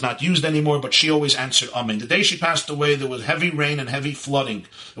cemetery was not used anymore, but she always answered Amen. The day she passed away, there was heavy rain and heavy flooding.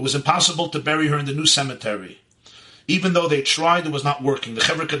 It was impossible to bury her in the new cemetery. Even though they tried, it was not working. The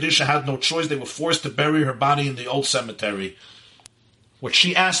Chevra Kadisha had no choice. They were forced to bury her body in the old cemetery. What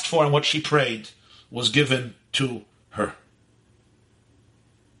she asked for and what she prayed was given to her.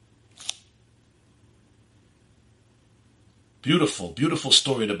 Beautiful, beautiful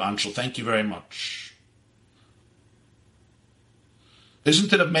story, the Banshul. Thank you very much.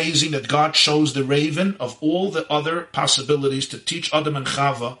 Isn't it amazing that God chose the raven of all the other possibilities to teach Adam and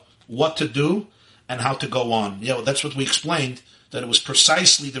Chava what to do and how to go on? Yeah, that's what we explained, that it was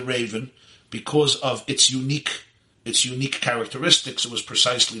precisely the raven because of its unique characteristics. It was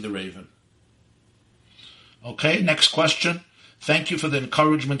precisely the raven. Okay, next question. Thank you for the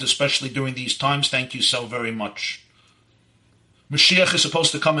encouragement, especially during these times. Thank you so very much. Mashiach is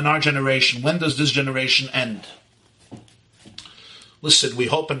supposed to come in our generation. When does this generation end? Listen, we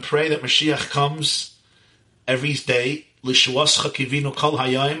hope and pray that Mashiach comes every day, especially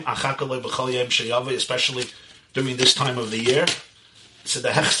during this time of the year. It's the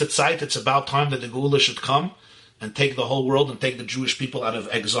Hechste Zeit. It's about time that the Geula should come and take the whole world and take the Jewish people out of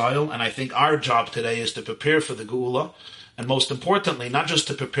exile. And I think our job today is to prepare for the Geula, and most importantly, not just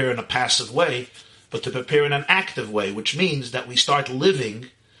to prepare in a passive way, but to prepare in an active way, which means that we start living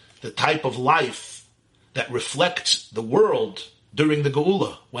the type of life that reflects the world during the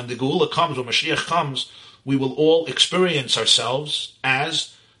Geula. When the Geula comes, when Mashiach comes, we will all experience ourselves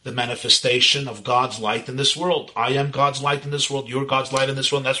as the manifestation of God's light in this world. I am God's light in this world, you're God's light in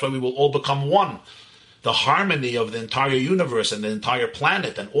this world, and that's why we will all become one. The harmony of the entire universe and the entire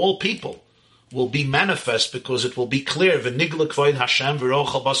planet and all people will be manifest because it will be clear that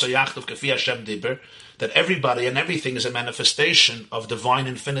everybody and everything is a manifestation of divine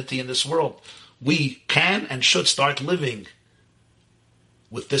infinity in this world. We can and should start living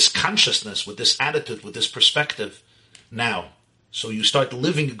with this consciousness, with this attitude, with this perspective now. So you start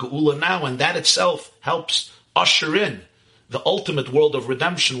living Geula now, and that itself helps usher in the ultimate world of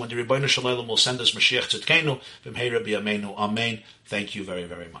redemption when the Rebbeinu Shalom will send us Mashiach Tzidkenu, B'mheira b'yameinu, Amen. Thank you very,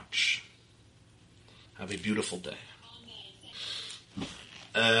 very much. Have a beautiful day.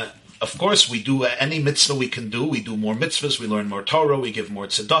 of course, we do any mitzvah we can do. We do more mitzvahs, we learn more Torah, we give more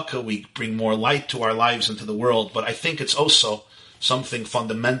tzedakah, we bring more light to our lives and to the world. But I think it's also something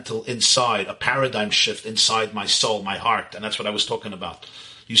fundamental inside, a paradigm shift inside my soul, my heart. And that's what I was talking about.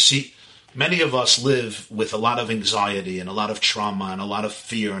 You see, many of us live with a lot of anxiety and a lot of trauma and a lot of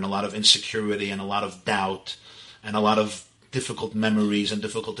fear and a lot of insecurity and a lot of doubt and a lot of difficult memories and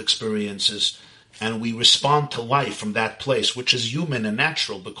difficult experiences. And we respond to life from that place, which is human and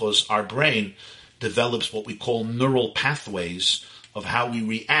natural because our brain develops what we call neural pathways of how we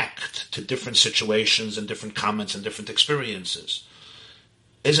react to different situations and different comments and different experiences.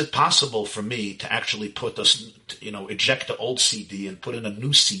 Is it possible for me to actually eject the old CD and put in a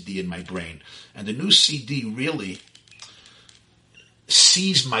new CD in my brain? And the new CD really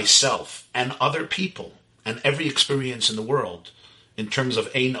sees myself and other people and every experience in the world in terms of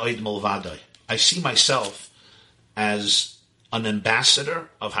Ein Oid Milvadai. I see myself as an ambassador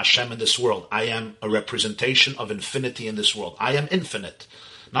of Hashem in this world. I am a representation of infinity in this world. I am infinite.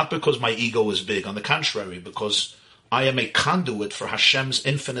 Not because my ego is big, on the contrary, because I am a conduit for Hashem's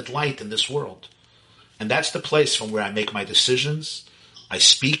infinite light in this world. And that's the place from where I make my decisions, I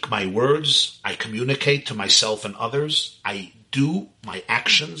speak my words, I communicate to myself and others, I do my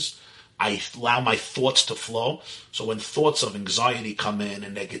actions, I allow my thoughts to flow. So when thoughts of anxiety come in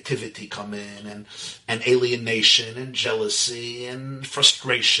and negativity come in and alienation and jealousy and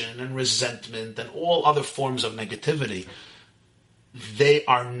frustration and resentment and all other forms of negativity, they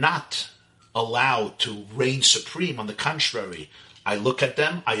are not allowed to reign supreme. On the contrary, I look at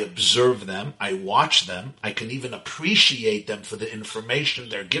them, I observe them, I watch them, I can even appreciate them for the information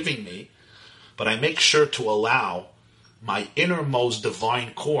they're giving me, but I make sure to allow my innermost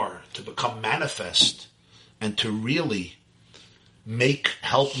divine core to become manifest and to really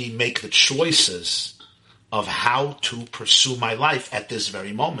help me make the choices of how to pursue my life at this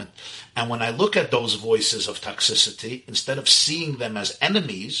very moment. And when I look at those voices of toxicity, instead of seeing them as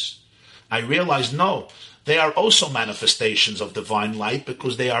enemies, I realize, no, they are also manifestations of divine light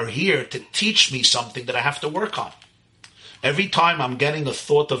because they are here to teach me something that I have to work on. Every time I'm getting a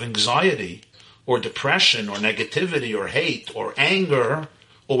thought of anxiety or depression or negativity or hate or anger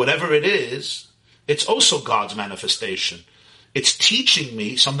or whatever it is, it's also God's manifestation. It's teaching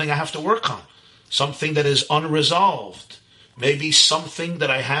me something I have to work on, something that is unresolved, maybe something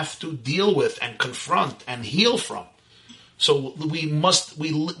that I have to deal with and confront and heal from. So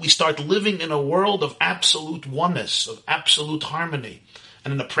we start living in a world of absolute oneness, of absolute harmony.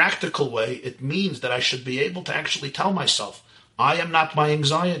 And in a practical way, it means that I should be able to actually tell myself, I am not my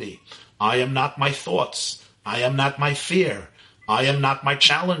anxiety. I am not my thoughts. I am not my fear. I am not my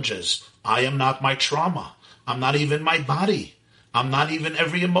challenges. I am not my trauma. I'm not even my body. I'm not even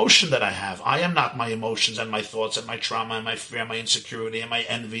every emotion that I have. I am not my emotions and my thoughts and my trauma and my fear and my insecurity and my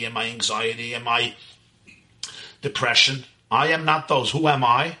envy and my anxiety and my depression. I am not those. Who am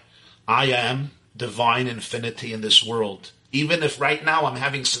I? I am divine infinity in this world. Even if right now I'm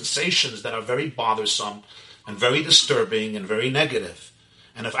having sensations that are very bothersome and very disturbing and very negative.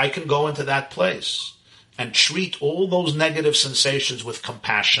 And if I can go into that place and treat all those negative sensations with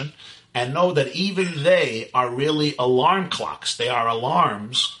compassion and know that even they are really alarm clocks. They are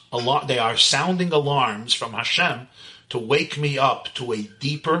alarms. They are sounding alarms from Hashem to wake me up to a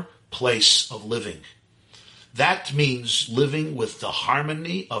deeper place of living. That means living with the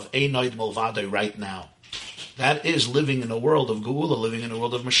harmony of Ein Oid Milvadai right now. That is living in a world of Geula, living in a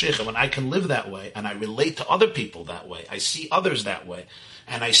world of Mashiach. And when I can live that way, and I relate to other people that way, I see others that way,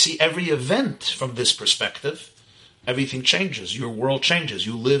 and I see every event from this perspective, everything changes. Your world changes.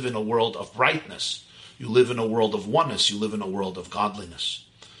 You live in a world of brightness. You live in a world of oneness. You live in a world of godliness.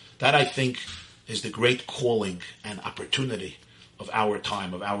 That, I think, is the great calling and opportunity of our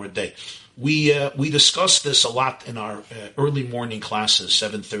time, of our day. We discuss this a lot in our early morning classes,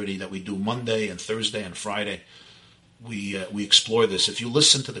 7:30, that we do Monday and Thursday and Friday. We explore this. If you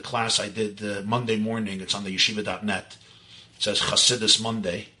listen to the class I did Monday morning, it's on the yeshiva.net. It says Chassidus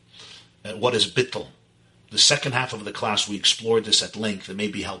Monday. What is bittul? The second half of the class, we explored this at length. It may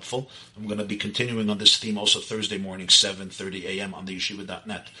be helpful. I'm going to be continuing on this theme also Thursday morning, 7:30 a.m. on the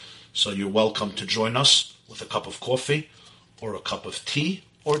yeshiva.net. So you're welcome to join us with a cup of coffee or a cup of tea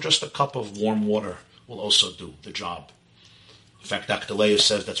or just a cup of warm water will also do the job. In fact, Dr. Leah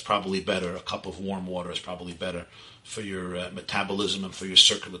says that's probably better. A cup of warm water is probably better for your metabolism and for your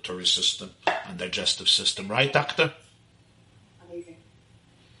circulatory system and digestive system. Right, Doctor? Amazing.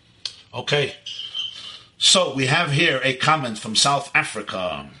 Okay. So we have here a comment from South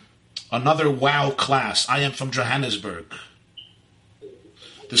Africa. Another wow class. I am from Johannesburg.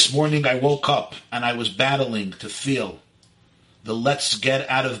 This morning I woke up and I was battling to feel the let's get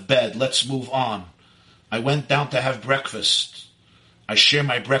out of bed, let's move on. I went down to have breakfast. I share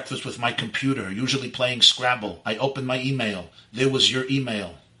my breakfast with my computer, usually playing Scrabble. I opened my email. There was your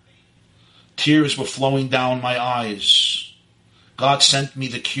email. Tears were flowing down my eyes. God sent me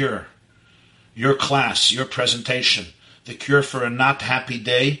the cure. Your class, your presentation. The cure for a not happy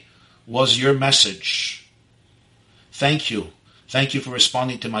day was your message. Thank you. Thank you for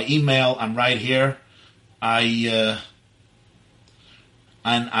responding to my email. I'm right here. And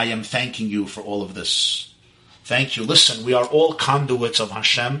I am thanking you for all of this. Thank you. Listen, we are all conduits of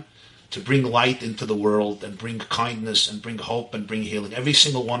Hashem to bring light into the world and bring kindness and bring hope and bring healing. Every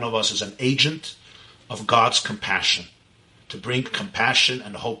single one of us is an agent of God's compassion, to bring compassion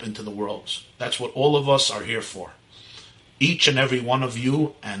and hope into the world. That's what all of us are here for. Each and every one of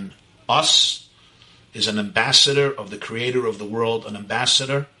you and us is an ambassador of the Creator of the world, an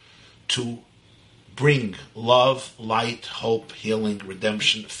ambassador to bring love, light, hope, healing,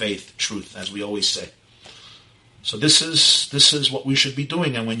 redemption, faith, truth, as we always say. So this is what we should be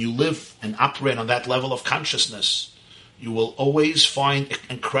doing. And when you live and operate on that level of consciousness, you will always find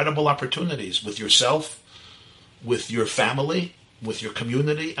incredible opportunities with yourself, with your family, with your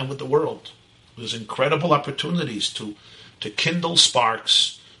community, and with the world. There's incredible opportunities to kindle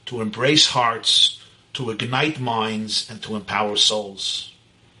sparks, to embrace hearts, to ignite minds, and to empower souls.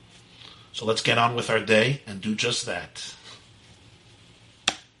 So let's get on with our day and do just that.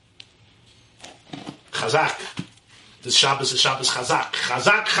 Chazak. This Shabbos is Shabbos Chazak.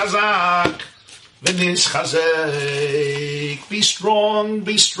 Chazak, Chazak. V'nis Chazak. Be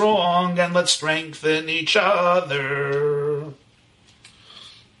strong, and let's strengthen each other.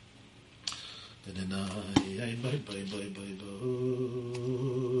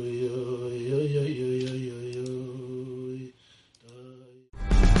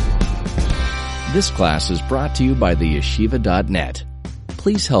 This class is brought to you by theyeshiva.net.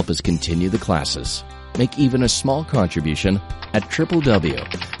 Please help us continue the classes. Make even a small contribution at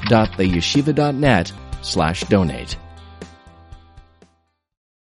www.theyeshiva.net/donate.